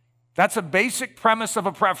 That's a basic premise of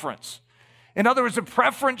a preference. In other words, a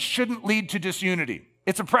preference shouldn't lead to disunity.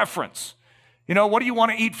 It's a preference. You know, what do you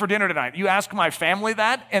want to eat for dinner tonight? You ask my family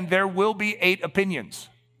that, and there will be 8 opinions.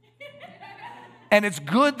 And it's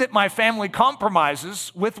good that my family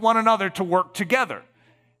compromises with one another to work together.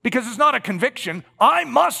 Because it's not a conviction. I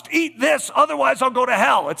must eat this, otherwise I'll go to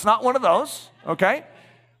hell. It's not one of those, okay?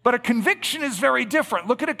 But a conviction is very different.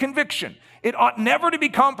 Look at a conviction. It ought never to be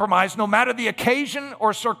compromised, no matter the occasion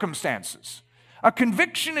or circumstances. A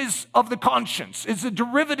conviction is of the conscience. It's a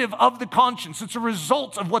derivative of the conscience. It's a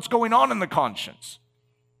result of what's going on in the conscience.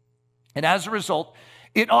 And as a result,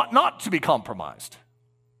 it ought not to be compromised.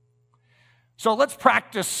 So let's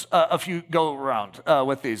practice a few go around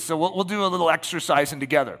with these. So we'll do a little exercising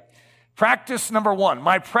together. Practice number 1,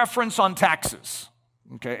 my preference on taxes.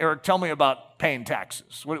 Okay, Eric, tell me about paying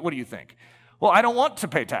taxes. What do you think? Well, I don't want to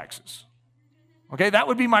pay taxes. Okay, that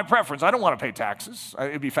would be my preference. I don't want to pay taxes.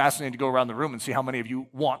 It'd be fascinating to go around the room and see how many of you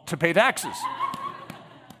want to pay taxes.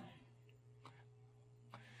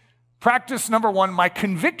 Practice number 1, my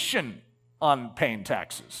conviction on paying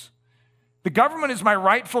taxes. The government is my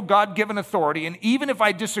rightful God-given authority, and even if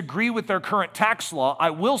I disagree with their current tax law, I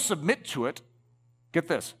will submit to it, get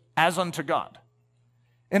this, as unto God.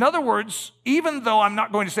 In other words, even though I'm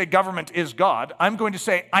not going to say government is God, I'm going to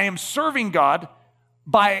say I am serving God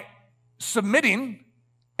by submitting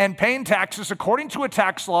and paying taxes according to a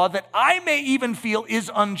tax law that I may even feel is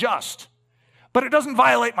unjust. But it doesn't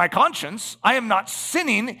violate my conscience. I am not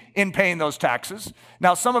sinning in paying those taxes.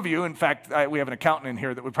 Now, some of you, in fact, we have an accountant in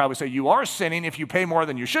here that would probably say you are sinning if you pay more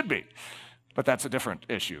than you should be. But that's a different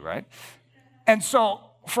issue, right? And so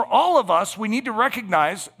for all of us, we need to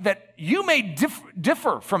recognize that you may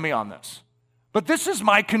differ from me on this. But this is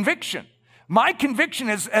my conviction. My conviction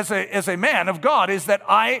as a man of God is that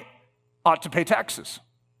I ought to pay taxes.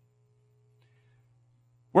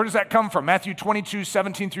 Where does that come from? Matthew 22,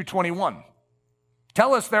 17 through 21.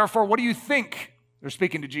 Tell us, therefore, what do you think? They're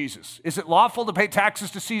speaking to Jesus. Is it lawful to pay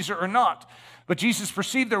taxes to Caesar or not? But Jesus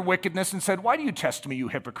perceived their wickedness and said, why do you test me, you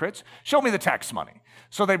hypocrites? Show me the tax money.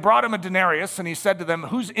 So they brought him a denarius, and he said to them,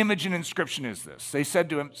 whose image and inscription is this? They said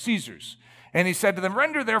to him, Caesar's. And he said to them,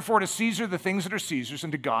 render therefore to Caesar the things that are Caesar's,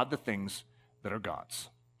 and to God the things that are God's.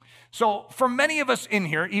 So for many of us in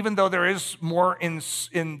here, even though there is more in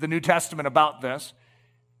the New Testament about this,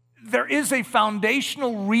 there is a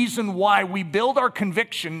foundational reason why we build our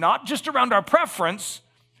conviction, not just around our preference,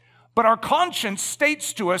 but our conscience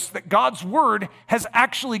states to us that God's word has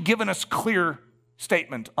actually given us clear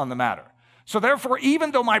statement on the matter. So therefore,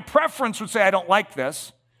 even though my preference would say I don't like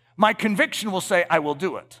this, my conviction will say I will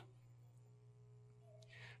do it.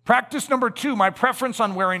 Practice number 2, my preference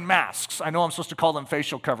on wearing masks. I know I'm supposed to call them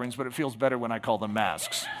facial coverings, but it feels better when I call them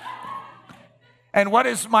masks. And what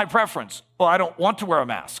is my preference? Well, I don't want to wear a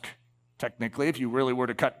mask. Technically, if you really were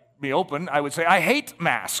to cut me open, I would say I hate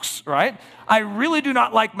masks, right? I really do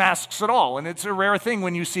not like masks at all, and it's a rare thing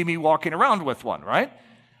when you see me walking around with one, right?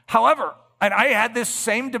 However, and I had this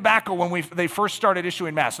same debacle when they first started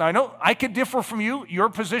issuing masks. Now, I know I could differ from you. Your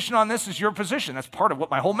position on this is your position. That's part of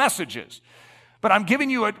what my whole message is. But I'm giving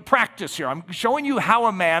you a practice here. I'm showing you how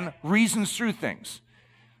a man reasons through things.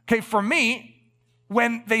 Okay, for me,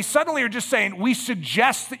 when they suddenly are just saying, we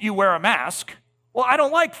suggest that you wear a mask, well, I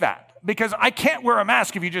don't like that because I can't wear a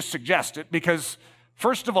mask if you just suggest it because,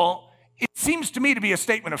 first of all, seems to me to be a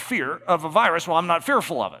statement of fear of a virus. Well, I'm not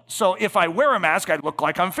fearful of it. So if I wear a mask, I look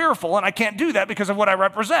like I'm fearful, and I can't do that because of what I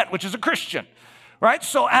represent, which is a Christian, right?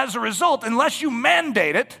 So as a result, unless you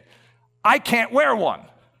mandate it, I can't wear one.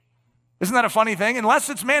 Isn't that a funny thing? Unless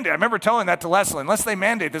it's mandated. I remember telling that to Leslie. Unless they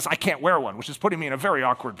mandate this, I can't wear one, which is putting me in a very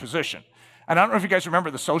awkward position. And I don't know if you guys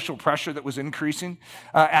remember the social pressure that was increasing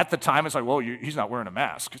at the time. It's like, well, he's not wearing a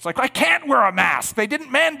mask. It's like, I can't wear a mask. They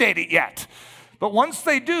didn't mandate it yet. But once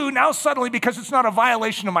they do, now suddenly, because it's not a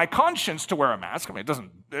violation of my conscience to wear a mask, I mean,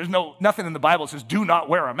 there's nothing in the Bible that says do not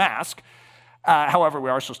wear a mask. However, we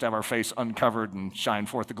are supposed to have our face uncovered and shine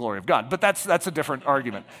forth the glory of God. But that's a different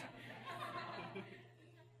argument.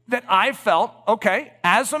 That I felt, okay,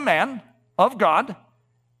 as a man of God,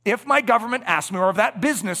 if my government asked me, or if that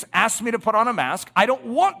business asked me to put on a mask, I don't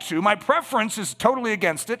want to. My preference is totally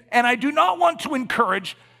against it, and I do not want to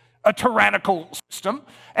encourage a tyrannical system.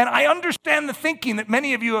 And I understand the thinking that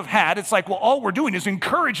many of you have had. It's like, well, all we're doing is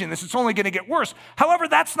encouraging this. It's only going to get worse. However,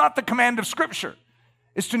 that's not the command of Scripture.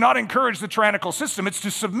 It's to not encourage the tyrannical system. It's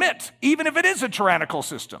to submit, even if it is a tyrannical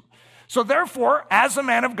system. So therefore, as a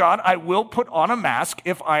man of God, I will put on a mask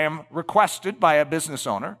if I am requested by a business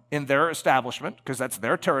owner in their establishment, because that's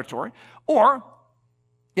their territory, or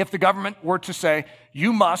if the government were to say,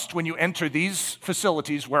 you must, when you enter these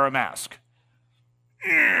facilities, wear a mask.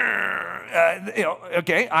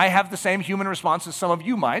 Okay, I have the same human response as some of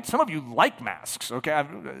you might. Some of you like masks, okay? I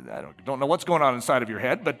don't know what's going on inside of your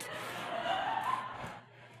head, but...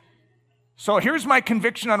 So here's my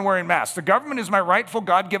conviction on wearing masks. The government is my rightful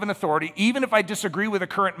God-given authority. Even if I disagree with the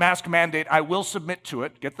current mask mandate, I will submit to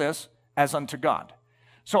it, get this, as unto God.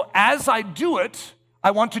 So as I do it, I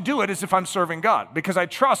want to do it as if I'm serving God, because I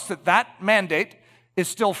trust that that mandate is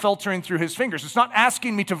still filtering through his fingers. It's not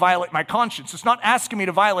asking me to violate my conscience. It's not asking me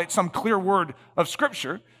to violate some clear word of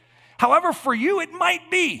Scripture. However, for you, it might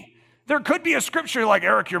be. There could be a scripture like,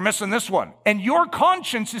 Eric, you're missing this one. And your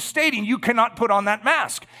conscience is stating you cannot put on that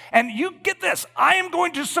mask. And you get this, I am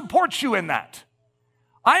going to support you in that.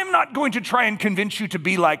 I am not going to try and convince you to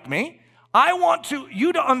be like me. I want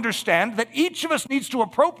you to understand that each of us needs to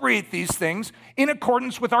appropriate these things in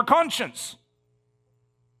accordance with our conscience.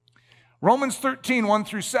 Romans 13,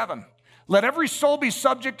 1-7. Let every soul be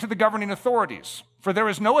subject to the governing authorities, for there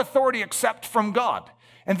is no authority except from God,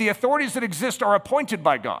 and the authorities that exist are appointed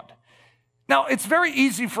by God. Now, it's very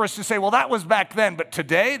easy for us to say, well, that was back then, but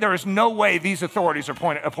today there is no way these authorities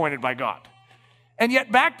are appointed by God. And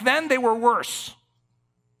yet back then they were worse.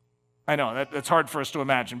 I know, that's hard for us to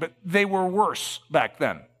imagine, but they were worse back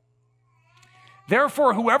then.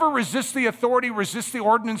 Therefore, whoever resists the authority resists the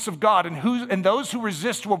ordinance of God, and those who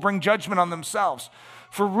resist will bring judgment on themselves.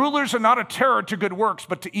 For rulers are not a terror to good works,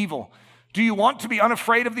 but to evil. Do you want to be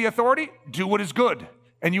unafraid of the authority? Do what is good,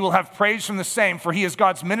 and you will have praise from the same, for he is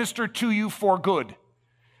God's minister to you for good.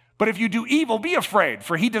 But if you do evil, be afraid,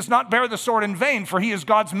 for he does not bear the sword in vain, for he is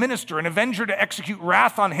God's minister, an avenger to execute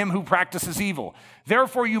wrath on him who practices evil.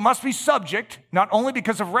 Therefore you must be subject, not only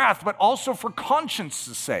because of wrath, but also for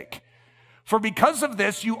conscience's sake. For because of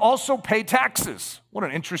this, you also pay taxes. What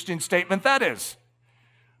an interesting statement that is.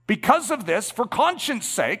 Because of this, for conscience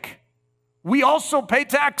sake, we also pay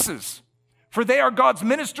taxes. For they are God's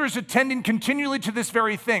ministers attending continually to this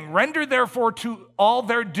very thing. Render therefore to all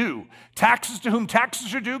their due. Taxes to whom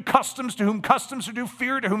taxes are due, customs to whom customs are due,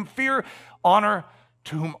 fear to whom fear, honor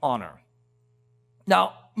to whom honor.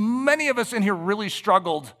 Now, many of us in here really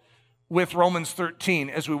struggled with Romans 13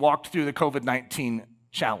 as we walked through the COVID-19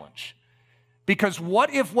 challenge. Because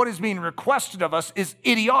what if what is being requested of us is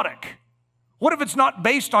idiotic? What if it's not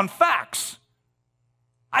based on facts?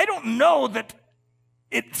 I don't know that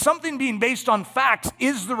something being based on facts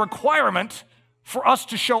is the requirement for us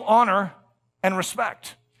to show honor and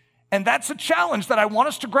respect. And that's a challenge that I want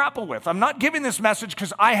us to grapple with. I'm not giving this message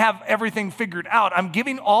because I have everything figured out. I'm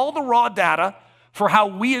giving all the raw data for how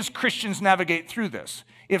we as Christians navigate through this.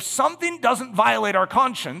 If something doesn't violate our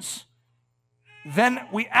conscience, then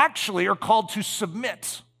we actually are called to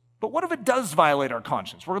submit. But what if it does violate our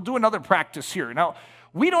conscience? We'll do another practice here. Now,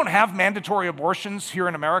 we don't have mandatory abortions here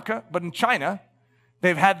in America, but in China,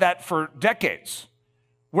 they've had that for decades,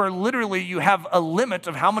 where literally you have a limit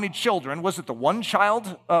of how many children. Was it the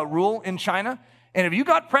one-child rule in China? And if you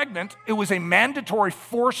got pregnant, it was a mandatory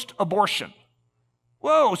forced abortion.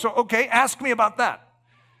 Whoa, so okay, ask me about that.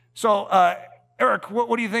 So, Eric,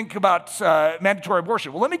 what do you think about mandatory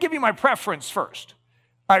abortion? Well, let me give you my preference first.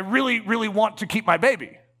 I really, really want to keep my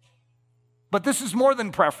baby. But this is more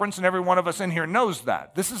than preference, and every one of us in here knows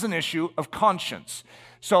that. This is an issue of conscience.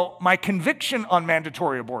 So my conviction on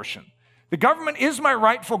mandatory abortion, The government is my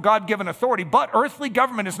rightful God-given authority, but earthly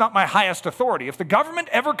government is not my highest authority. If the government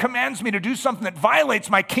ever commands me to do something that violates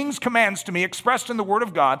my king's commands to me expressed in the word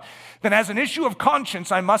of God, then as an issue of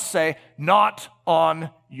conscience, I must say, not on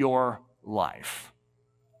your life.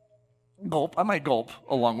 Gulp, I might gulp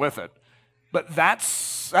along with it, but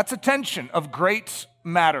that's a tension of great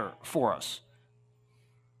matter for us.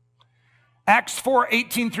 Acts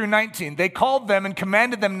 4:18 through 19, they called them and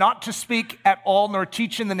commanded them not to speak at all nor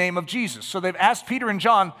teach in the name of Jesus. So they've asked Peter and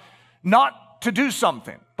John not to do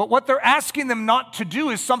something. But what they're asking them not to do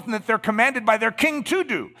is something that they're commanded by their king to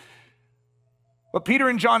do. But Peter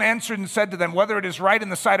and John answered and said to them, whether it is right in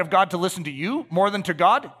the sight of God to listen to you more than to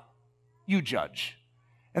God, you judge.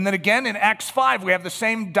 And then again in Acts 5, we have the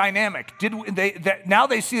same dynamic. Now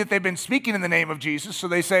they see that they've been speaking in the name of Jesus, so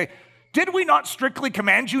they say, did we not strictly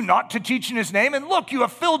command you not to teach in his name? And look, you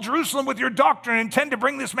have filled Jerusalem with your doctrine and intend to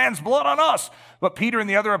bring this man's blood on us. But Peter and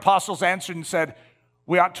the other apostles answered and said,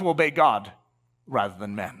 we ought to obey God rather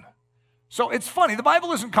than men. So it's funny, the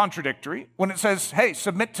Bible isn't contradictory when it says, hey,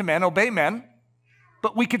 submit to men, obey men.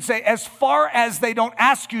 But we could say, as far as they don't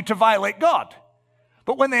ask you to violate God.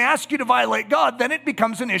 But when they ask you to violate God, then it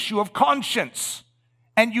becomes an issue of conscience.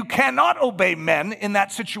 And you cannot obey men in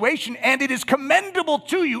that situation, and it is commendable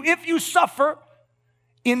to you if you suffer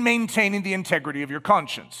in maintaining the integrity of your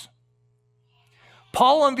conscience.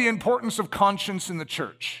 Paul on the importance of conscience in the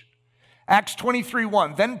church. Acts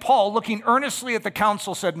 23:1, then Paul, looking earnestly at the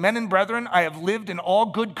council, said, men and brethren, I have lived in all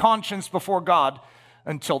good conscience before God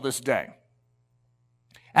until this day.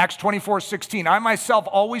 Acts 24:16, I myself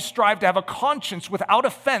always strive to have a conscience without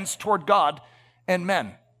offense toward God and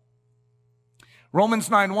men. Romans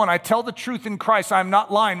 9:1, I tell the truth in Christ, I am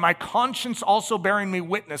not lying, my conscience also bearing me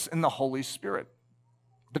witness in the Holy Spirit.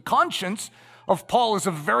 The conscience of Paul is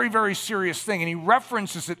a very, very serious thing, and he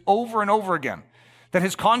references it over and over again, that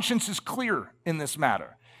his conscience is clear in this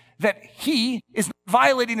matter, that he is not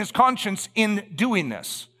violating his conscience in doing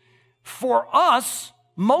this. For us,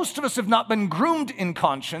 most of us have not been groomed in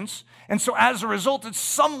conscience, and so as a result, it's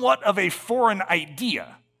somewhat of a foreign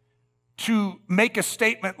idea to make a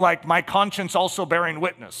statement like, my conscience also bearing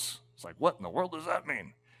witness. It's like, what in the world does that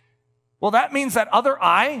mean? Well, that means that other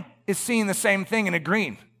eye is seeing the same thing and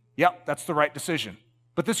agreeing. Yep, that's the right decision.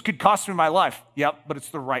 But this could cost me my life. Yep, but it's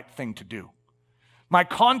the right thing to do. My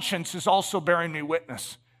conscience is also bearing me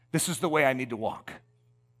witness. This is the way I need to walk.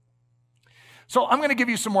 So I'm going to give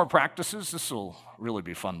you some more practices. This will really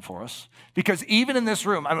be fun for us. Because even in this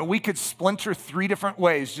room, we could splinter 3 different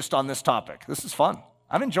ways just on this topic. This is fun.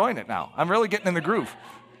 I'm enjoying it now. I'm really getting in the groove.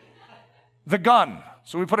 The gun.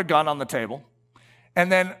 So we put a gun on the table.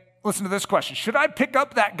 And then listen to this question. Should I pick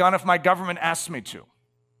up that gun if my government asks me to?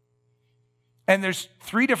 And there's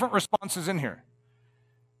 3 different responses in here.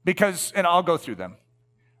 And I'll go through them.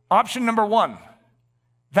 Option number 1,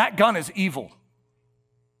 that gun is evil.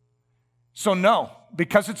 So no,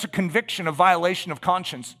 because it's a conviction of violation of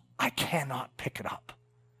conscience, I cannot pick it up.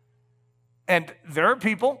 And there are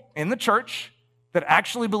people in the church that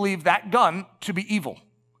actually believe that gun to be evil.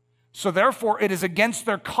 So therefore, it is against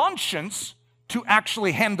their conscience to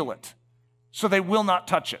actually handle it. So they will not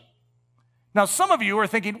touch it. Now, some of you are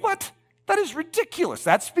thinking, what? That is ridiculous.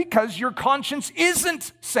 That's because your conscience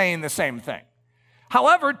isn't saying the same thing.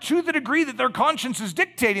 However, to the degree that their conscience is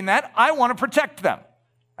dictating that, I want to protect them.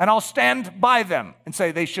 And I'll stand by them and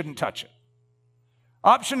say they shouldn't touch it.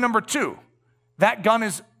 Option number 2, that gun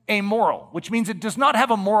is amoral, which means it does not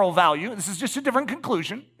have a moral value. This is just a different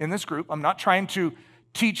conclusion in this group. I'm not trying to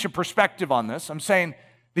teach a perspective on this. I'm saying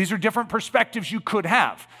these are different perspectives you could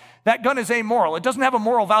have. That gun is amoral. It doesn't have a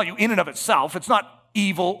moral value in and of itself. It's not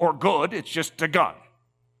evil or good. It's just a gun.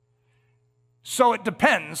 So it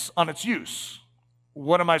depends on its use.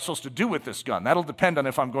 What am I supposed to do with this gun? That'll depend on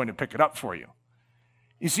if I'm going to pick it up for you.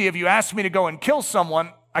 You see, if you ask me to go and kill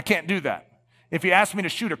someone, I can't do that. If you ask me to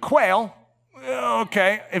shoot a quail,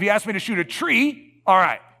 okay. If you ask me to shoot a tree, all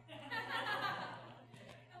right.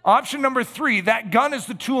 Option number 3, that gun is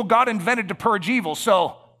the tool God invented to purge evil.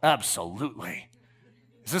 So, absolutely.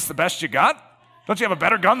 Is this the best you got? Don't you have a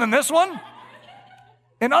better gun than this one?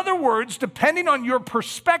 In other words, depending on your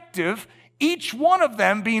perspective, each one of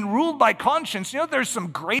them being ruled by conscience, there's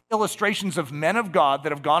some great illustrations of men of God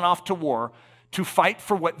that have gone off to war to fight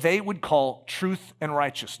for what they would call truth and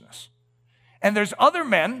righteousness. And there's other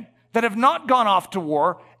men that have not gone off to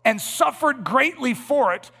war and suffered greatly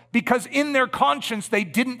for it because in their conscience they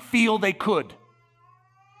didn't feel they could.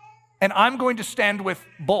 And I'm going to stand with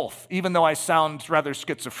both, even though I sound rather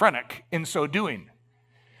schizophrenic in so doing.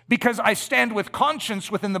 Because I stand with conscience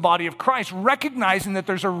within the body of Christ, recognizing that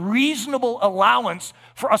there's a reasonable allowance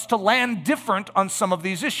for us to land different on some of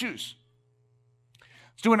these issues.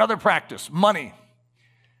 Let's do another practice, money.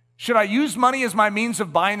 Should I use money as my means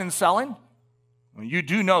of buying and selling? Well, you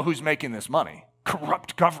do know who's making this money.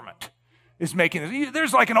 Corrupt government is making this.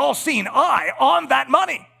 There's like an all-seeing eye on that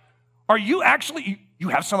money. Are you actually, you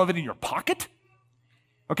have some of it in your pocket?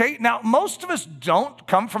 Okay, now most of us don't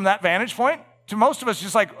come from that vantage point. To most of us,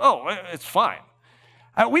 just like, oh, it's fine.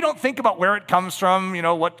 We don't think about where it comes from,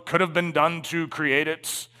 what could have been done to create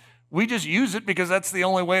it. We just use it because that's the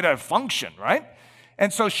only way to function, right?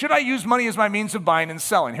 And so should I use money as my means of buying and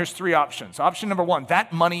selling? Here's 3 options. Option number 1,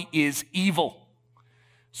 that money is evil.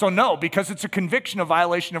 So no, because it's a conviction of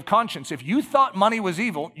violation of conscience. If you thought money was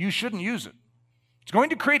evil, you shouldn't use it. It's going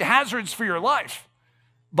to create hazards for your life.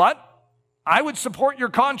 But I would support your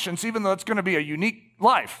conscience, even though it's going to be a unique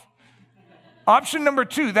life. Option number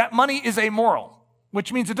 2, that money is amoral,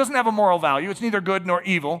 which means it doesn't have a moral value. It's neither good nor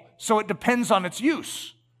evil, so it depends on its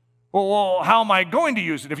use. Well, how am I going to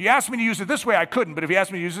use it? If you asked me to use it this way, I couldn't, but if you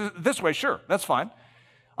asked me to use it this way, sure, that's fine.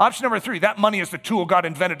 Option number 3, that money is the tool God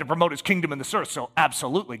invented to promote his kingdom in this earth, so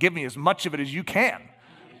absolutely, give me as much of it as you can.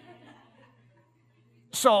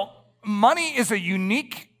 So money is a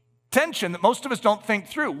unique tension that most of us don't think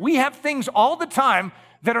through. We have things all the time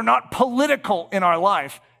that are not political in our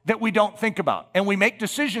life that we don't think about, and we make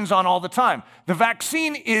decisions on all the time. The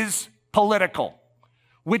vaccine is political,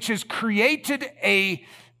 which has created a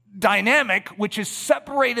dynamic which has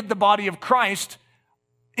separated the body of Christ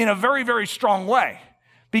in a very, very strong way,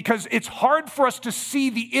 because it's hard for us to see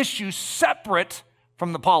the issue separate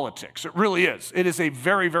from the politics. It really is. It is a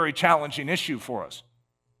very, very challenging issue for us.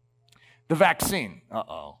 The vaccine.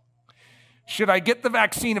 Should I get the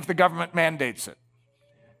vaccine if the government mandates it?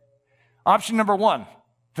 Option number 1,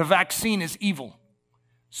 the vaccine is evil.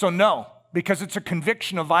 So no, because it's a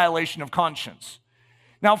conviction of violation of conscience.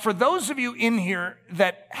 Now, for those of you in here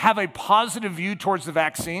that have a positive view towards the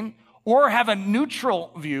vaccine or have a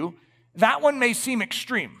neutral view, that one may seem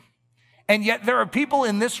extreme. And yet there are people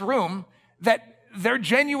in this room that their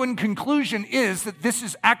genuine conclusion is that this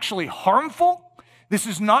is actually harmful. This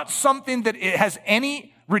is not something that it has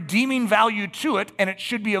any redeeming value to it, and it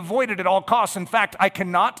should be avoided at all costs. In fact, I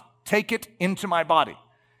cannot take it into my body.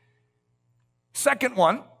 Second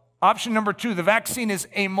one, option number 2, the vaccine is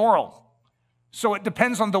amoral. So it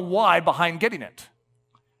depends on the why behind getting it.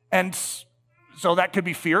 And so that could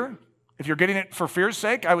be fear. If you're getting it for fear's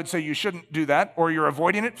sake, I would say you shouldn't do that. Or you're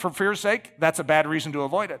avoiding it for fear's sake, that's a bad reason to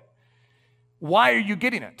avoid it. Why are you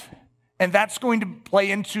getting it? And that's going to play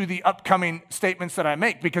into the upcoming statements that I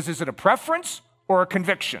make, because is it a preference or a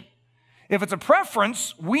conviction? If it's a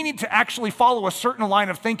preference, we need to actually follow a certain line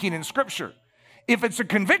of thinking in Scripture. If it's a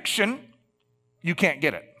conviction, you can't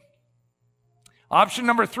get it. Option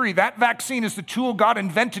number 3, that vaccine is the tool God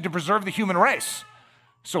invented to preserve the human race.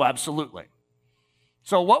 So absolutely.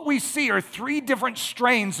 So what we see are 3 different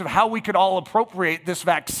strains of how we could all appropriate this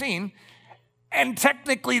vaccine, and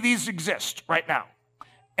technically these exist right now.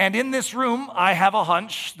 And in this room, I have a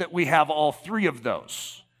hunch that we have all 3 of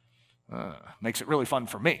those. Makes it really fun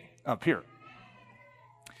for me up here.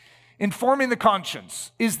 Informing the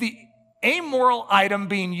conscience. Is the amoral item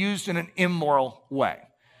being used in an immoral way?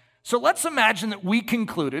 So let's imagine that we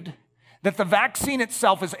concluded that the vaccine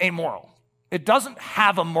itself is amoral. It doesn't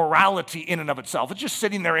have a morality in and of itself. It's just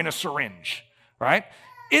sitting there in a syringe, right?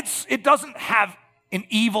 It doesn't have an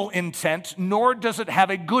evil intent, nor does it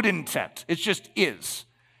have a good intent. It just is.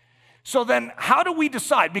 So then how do we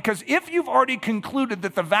decide? Because if you've already concluded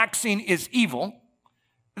that the vaccine is evil,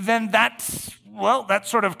 then that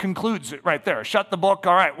sort of concludes it right there. Shut the book.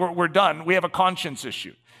 All right, we're done. We have a conscience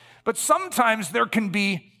issue. But sometimes there can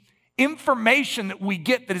be information that we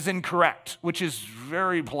get that is incorrect, which is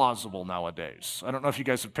very plausible nowadays. I don't know if you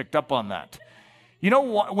guys have picked up on that. You know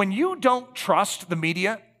what? When you don't trust the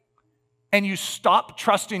media and you stop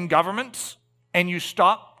trusting governments and you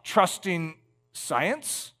stop trusting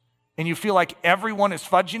science and you feel like everyone is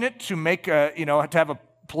fudging it to make to have a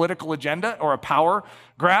political agenda or a power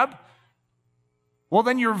grab, well,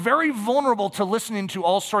 then you're very vulnerable to listening to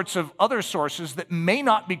all sorts of other sources that may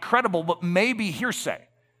not be credible but may be hearsay.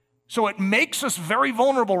 So it makes us very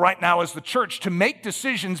vulnerable right now as the church to make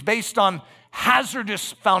decisions based on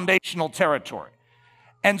hazardous foundational territory.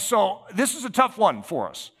 And so this is a tough one for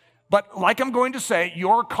us. But like I'm going to say,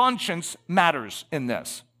 your conscience matters in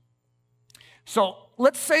this. So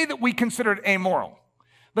let's say that we consider it amoral.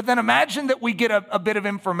 But then imagine that we get a bit of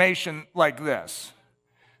information like this.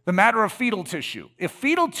 The matter of fetal tissue. If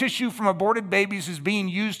fetal tissue from aborted babies is being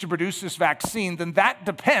used to produce this vaccine, then that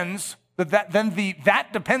depends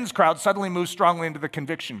crowd suddenly moves strongly into the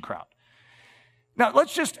conviction crowd. Now,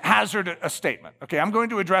 let's just hazard a statement. Okay, I'm going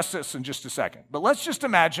to address this in just a second. But let's just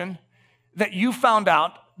imagine that you found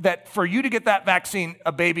out that for you to get that vaccine,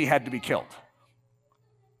 a baby had to be killed.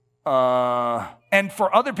 And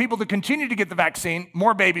for other people to continue to get the vaccine,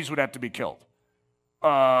 more babies would have to be killed.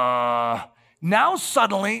 Now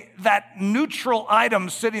suddenly, that neutral item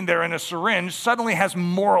sitting there in a syringe suddenly has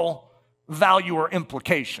moral value or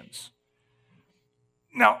implications.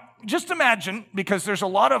 Now, just imagine, because there's a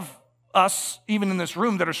lot of us, even in this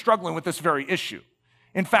room, that are struggling with this very issue.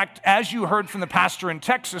 In fact, as you heard from the pastor in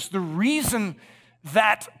Texas, the reason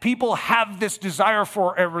that people have this desire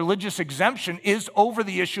for a religious exemption is over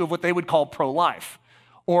the issue of what they would call pro-life,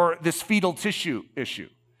 or this fetal tissue issue.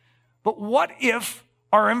 But what if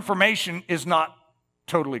our information is not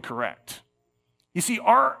totally correct? You see,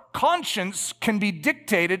 our conscience can be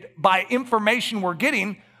dictated by information we're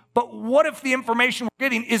getting, but what if the information we're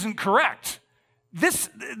getting isn't correct?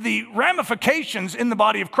 The ramifications in the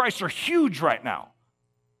body of Christ are huge right now.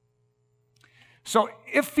 So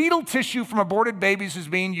if fetal tissue from aborted babies is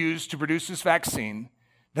being used to produce this vaccine,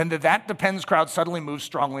 then the that depends crowd suddenly moves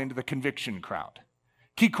strongly into the conviction crowd.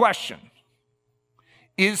 Key question: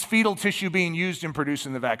 is fetal tissue being used in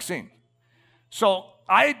producing the vaccine? So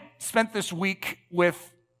I spent this week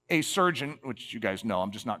with a surgeon, which you guys know,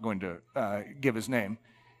 I'm just not going to give his name,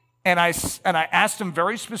 and I asked him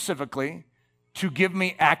very specifically to give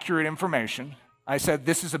me accurate information. I said,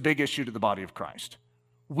 this is a big issue to the body of Christ.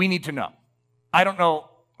 We need to know. I don't know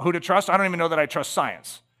who to trust. I don't even know that I trust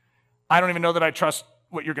science. I don't even know that I trust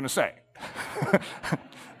what you're going to say.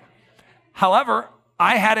 However,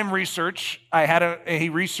 I had him research. He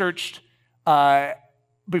researched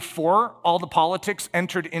before all the politics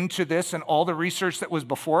entered into this and all the research that was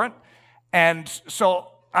before it. And so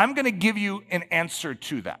I'm going to give you an answer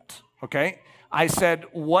to that, okay? I said,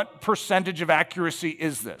 what percentage of accuracy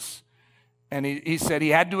is this? And he said he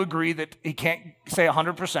had to agree that he can't say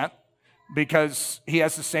 100%. Because he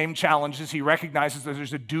has the same challenges. He recognizes that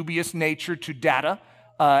there's a dubious nature to data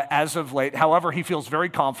as of late. However, he feels very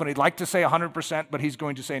confident. He'd like to say 100%, but he's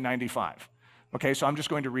going to say 95. Okay, so I'm just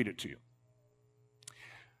going to read it to you.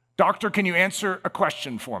 Doctor, can you answer a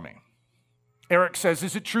question for me? Eric says,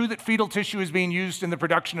 is it true that fetal tissue is being used in the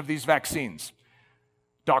production of these vaccines?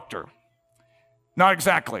 Doctor, not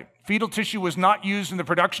exactly. Fetal tissue was not used in the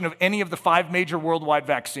production of any of the 5 major worldwide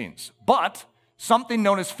vaccines, but something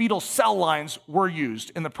known as fetal cell lines were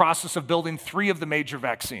used in the process of building 3 of the major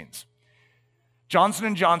vaccines.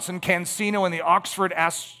 Johnson & Johnson, CanSino, and the Oxford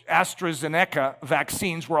AstraZeneca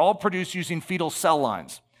vaccines were all produced using fetal cell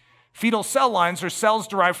lines. Fetal cell lines are cells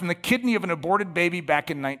derived from the kidney of an aborted baby back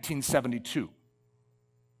in 1972.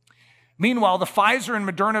 Meanwhile, the Pfizer and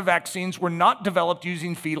Moderna vaccines were not developed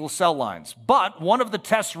using fetal cell lines, but one of the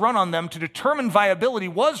tests run on them to determine viability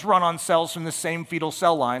was run on cells from the same fetal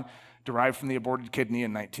cell line derived from the aborted kidney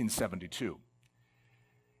in 1972.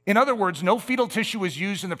 In other words, no fetal tissue was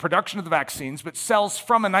used in the production of the vaccines, but cells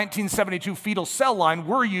from a 1972 fetal cell line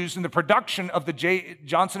were used in the production of the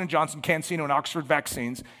Johnson & Johnson, CanSino, and Oxford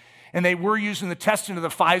vaccines, and they were used in the testing of the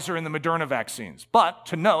Pfizer and the Moderna vaccines. But,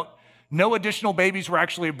 to note, no additional babies were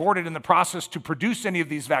actually aborted in the process to produce any of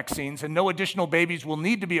these vaccines, and no additional babies will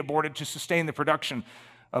need to be aborted to sustain the production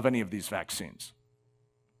of any of these vaccines.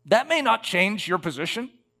 That may not change your position,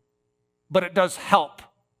 but it does help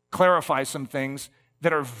clarify some things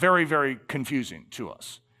that are very, very confusing to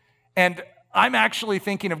us. And I'm actually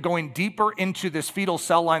thinking of going deeper into this fetal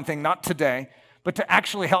cell line thing, not today, but to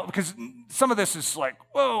actually help, because some of this is like,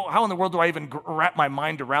 whoa, how in the world do I even wrap my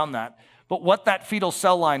mind around that? But what that fetal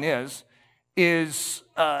cell line is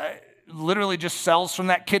literally just cells from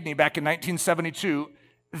that kidney back in 1972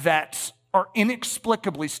 that are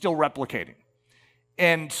inexplicably still replicating.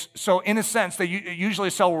 And so in a sense, usually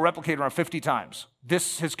a cell will replicate around 50 times.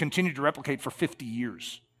 This has continued to replicate for 50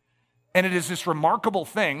 years. And it is this remarkable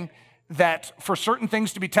thing that for certain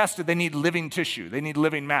things to be tested, they need living tissue, they need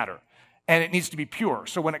living matter, and it needs to be pure.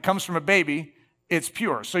 So when it comes from a baby, it's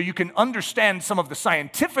pure. So you can understand some of the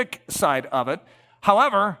scientific side of it.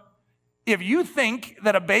 However, if you think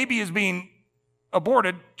that a baby is being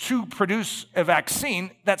aborted to produce a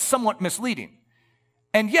vaccine, that's somewhat misleading.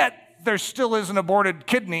 And yet, there still is an aborted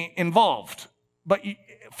kidney involved. But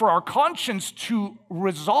for our conscience to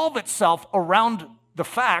resolve itself around the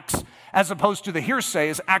facts as opposed to the hearsay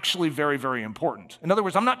is actually very, very important. In other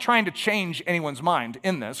words, I'm not trying to change anyone's mind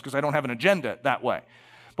in this because I don't have an agenda that way.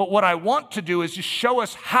 But what I want to do is just show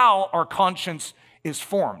us how our conscience is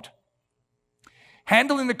formed.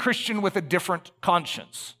 Handling the Christian with a different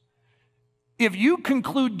conscience. If you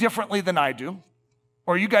conclude differently than I do,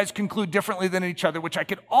 or you guys conclude differently than each other, which I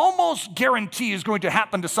could almost guarantee is going to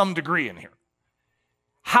happen to some degree in here.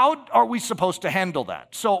 How are we supposed to handle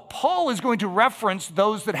that? So Paul is going to reference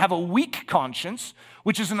those that have a weak conscience,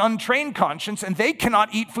 which is an untrained conscience, and they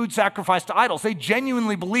cannot eat food sacrificed to idols. They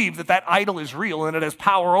genuinely believe that that idol is real and it has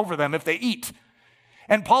power over them if they eat.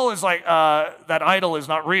 And Paul is like, that idol is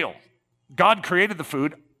not real. God created the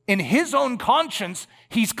food. In his own conscience,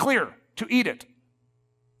 he's clear to eat it.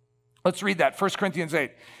 Let's read that, 1 Corinthians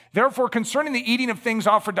 8. Therefore, concerning the eating of things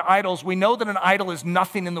offered to idols, we know that an idol is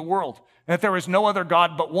nothing in the world, and that there is no other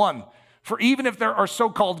God but one. For even if there are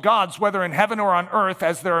so-called gods, whether in heaven or on earth,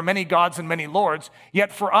 as there are many gods and many lords,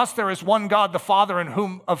 yet for us there is one God, the Father,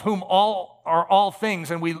 of whom all are all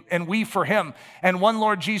things, and we for him, and one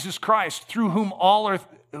Lord Jesus Christ, through whom are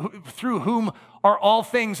all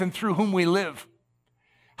things, and through whom we live.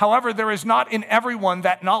 However, there is not in everyone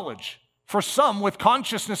that knowledge. For some, with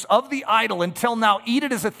consciousness of the idol until now, eat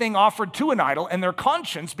it as a thing offered to an idol, and their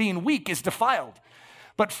conscience, being weak, is defiled.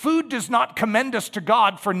 But food does not commend us to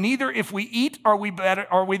God, for neither if we eat are we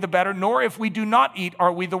the better, nor if we do not eat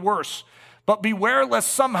are we the worse. But beware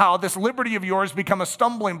lest somehow this liberty of yours become a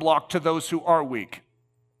stumbling block to those who are weak.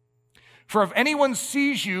 For if anyone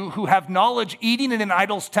sees you who have knowledge eating in an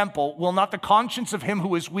idol's temple, will not the conscience of him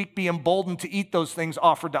who is weak be emboldened to eat those things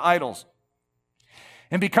offered to idols?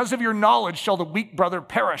 And because of your knowledge shall the weak brother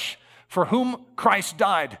perish, for whom Christ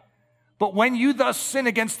died. But when you thus sin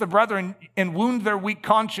against the brethren and wound their weak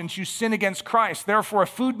conscience, you sin against Christ. Therefore, if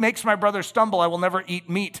food makes my brother stumble, I will never eat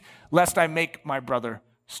meat, lest I make my brother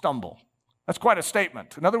stumble. That's quite a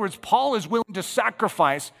statement. In other words, Paul is willing to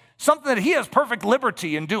sacrifice something that he has perfect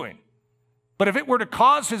liberty in doing. But if it were to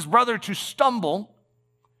cause his brother to stumble,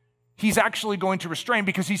 he's actually going to restrain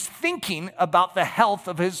because he's thinking about the health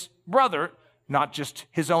of his brother, not just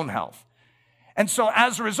his own health. And so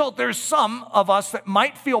as a result, there's some of us that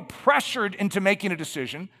might feel pressured into making a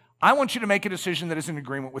decision. I want you to make a decision that is in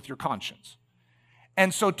agreement with your conscience.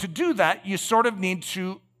 And so to do that, you sort of need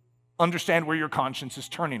to understand where your conscience is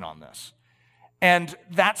turning on this. And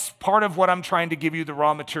that's part of what I'm trying to give you the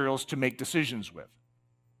raw materials to make decisions with.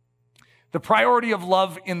 The priority of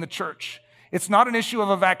love in the church. It's not an issue of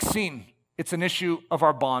a vaccine. It's an issue of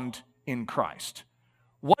our bond in Christ.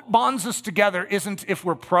 What bonds us together isn't if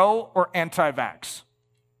we're pro or anti-vax.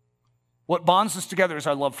 What bonds us together is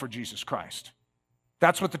our love for Jesus Christ.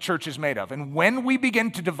 That's what the church is made of. And when we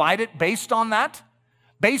begin to divide it based on that,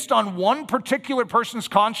 based on one particular person's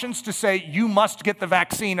conscience to say, you must get the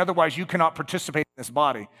vaccine, otherwise you cannot participate in this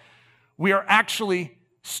body, we are actually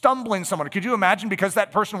stumbling someone. Could you imagine, because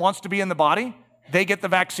that person wants to be in the body, they get the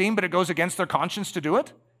vaccine, but it goes against their conscience to do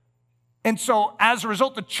it? And so, as a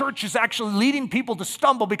result, the church is actually leading people to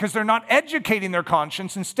stumble because they're not educating their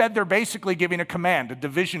conscience. Instead, they're basically giving a command, a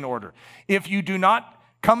division order. If you do not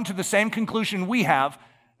come to the same conclusion we have,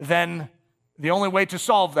 then the only way to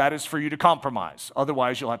solve that is for you to compromise.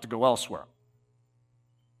 Otherwise, you'll have to go elsewhere.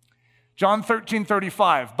 John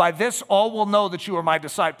 13:35, by this all will know that you are my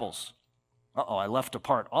disciples. I left a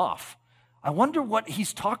part off. I wonder what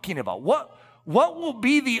he's talking about. What will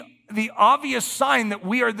be the obvious sign that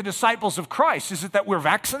we are the disciples of Christ? Is it that we're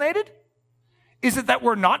vaccinated? Is it that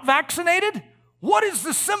we're not vaccinated? What is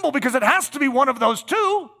the symbol? Because it has to be one of those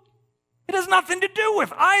two. It has nothing to do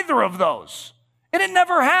with either of those. And it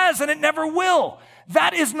never has, and it never will.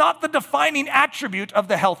 That is not the defining attribute of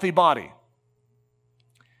the healthy body.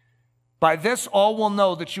 By this all will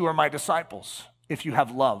know that you are my disciples, if you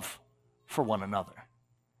have love for one another.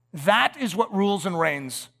 That is what rules and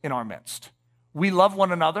reigns in our midst. We love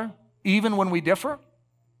one another, even when we differ.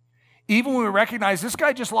 Even when we recognize this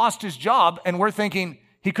guy just lost his job and we're thinking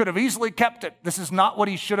he could have easily kept it. This is not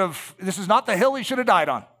the hill he should have died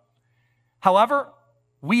on. However,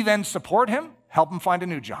 we then support him, help him find a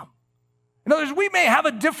new job. In other words, we may have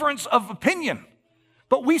a difference of opinion,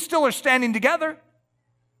 but we still are standing together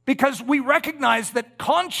because we recognize that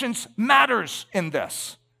conscience matters in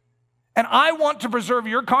this. And I want to preserve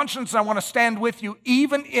your conscience. I want to stand with you,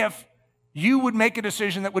 even if you would make a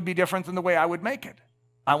decision that would be different than the way I would make it.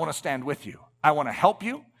 I want to stand with you. I want to help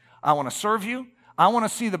you. I want to serve you. I want to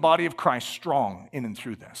see the body of Christ strong in and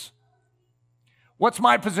through this. What's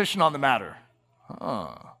my position on the matter?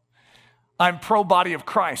 I'm pro-body of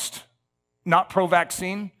Christ, not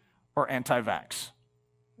pro-vaccine or anti-vax.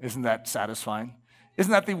 Isn't that satisfying?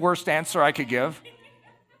 Isn't that the worst answer I could give?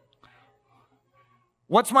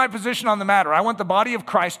 What's my position on the matter? I want the body of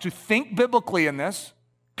Christ to think biblically in this,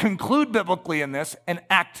 conclude biblically in this, and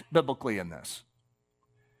act biblically in this.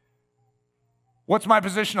 What's my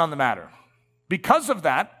position on the matter? Because of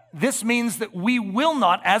that, this means that we will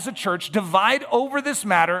not, as a church, divide over this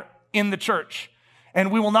matter in the church.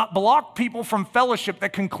 And we will not block people from fellowship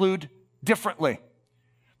that conclude differently.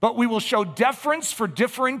 but we will show deference for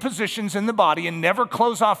differing positions in the body and never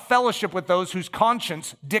close off fellowship with those whose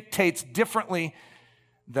conscience dictates differently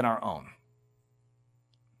than our own.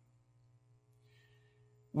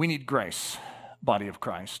 We need grace, body of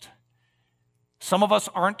Christ. Some of us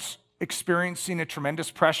aren't experiencing a tremendous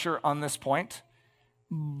pressure on this point,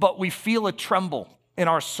 but we feel a tremble in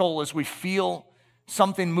our soul as we feel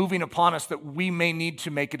something moving upon us that we may need to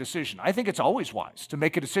make a decision. I think it's always wise to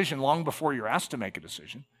make a decision long before you're asked to make a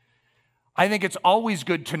decision. I think it's always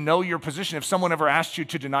good to know your position. If someone ever asked you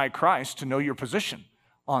to deny Christ, to know your position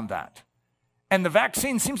on that. And the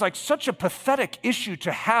vaccine seems like such a pathetic issue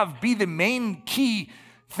to have be the main key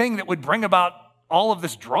thing that would bring about all of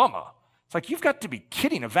this drama. It's like, you've got to be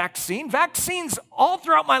kidding, a vaccine? Vaccines all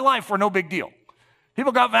throughout my life were no big deal.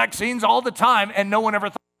 People got vaccines all the time and no one ever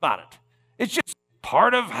thought about it. It's just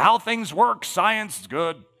part of how things work. Science is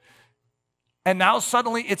good. And now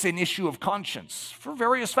suddenly it's an issue of conscience for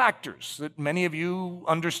various factors that many of you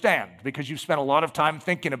understand because you've spent a lot of time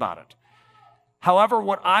thinking about it. However,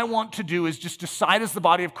 what I want to do is just decide as the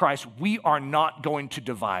body of Christ, we are not going to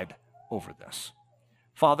divide over this.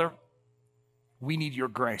 Father, we need your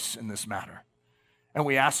grace in this matter, and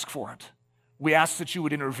we ask for it. We ask that you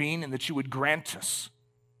would intervene and that you would grant us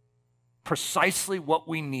precisely what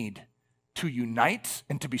we need to unite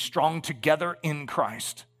and to be strong together in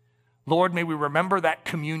Christ. Lord, may we remember that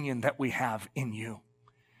communion that we have in you,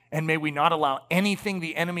 and may we not allow anything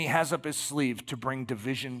the enemy has up his sleeve to bring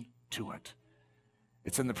division to it.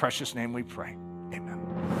 It's in the precious name we pray. Amen.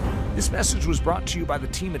 This message was brought to you by the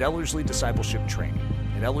team at Ellerslie Discipleship Training.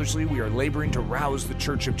 At Ellerslie, we are laboring to rouse the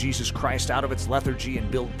Church of Jesus Christ out of its lethargy and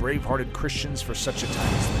build brave-hearted Christians for such a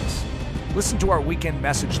time as this. Listen to our weekend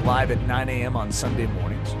message live at 9 a.m. on Sunday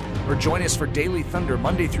mornings, or join us for Daily Thunder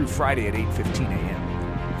Monday through Friday at 8:15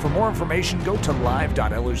 a.m. For more information, go to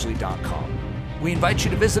live.ellerslie.com. We invite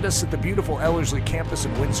you to visit us at the beautiful Ellerslie campus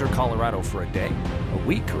in Windsor, Colorado for a day, a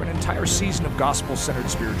week, or an entire season of gospel-centered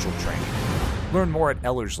spiritual training. Learn more at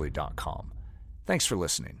ellerslie.com. Thanks for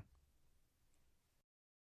listening.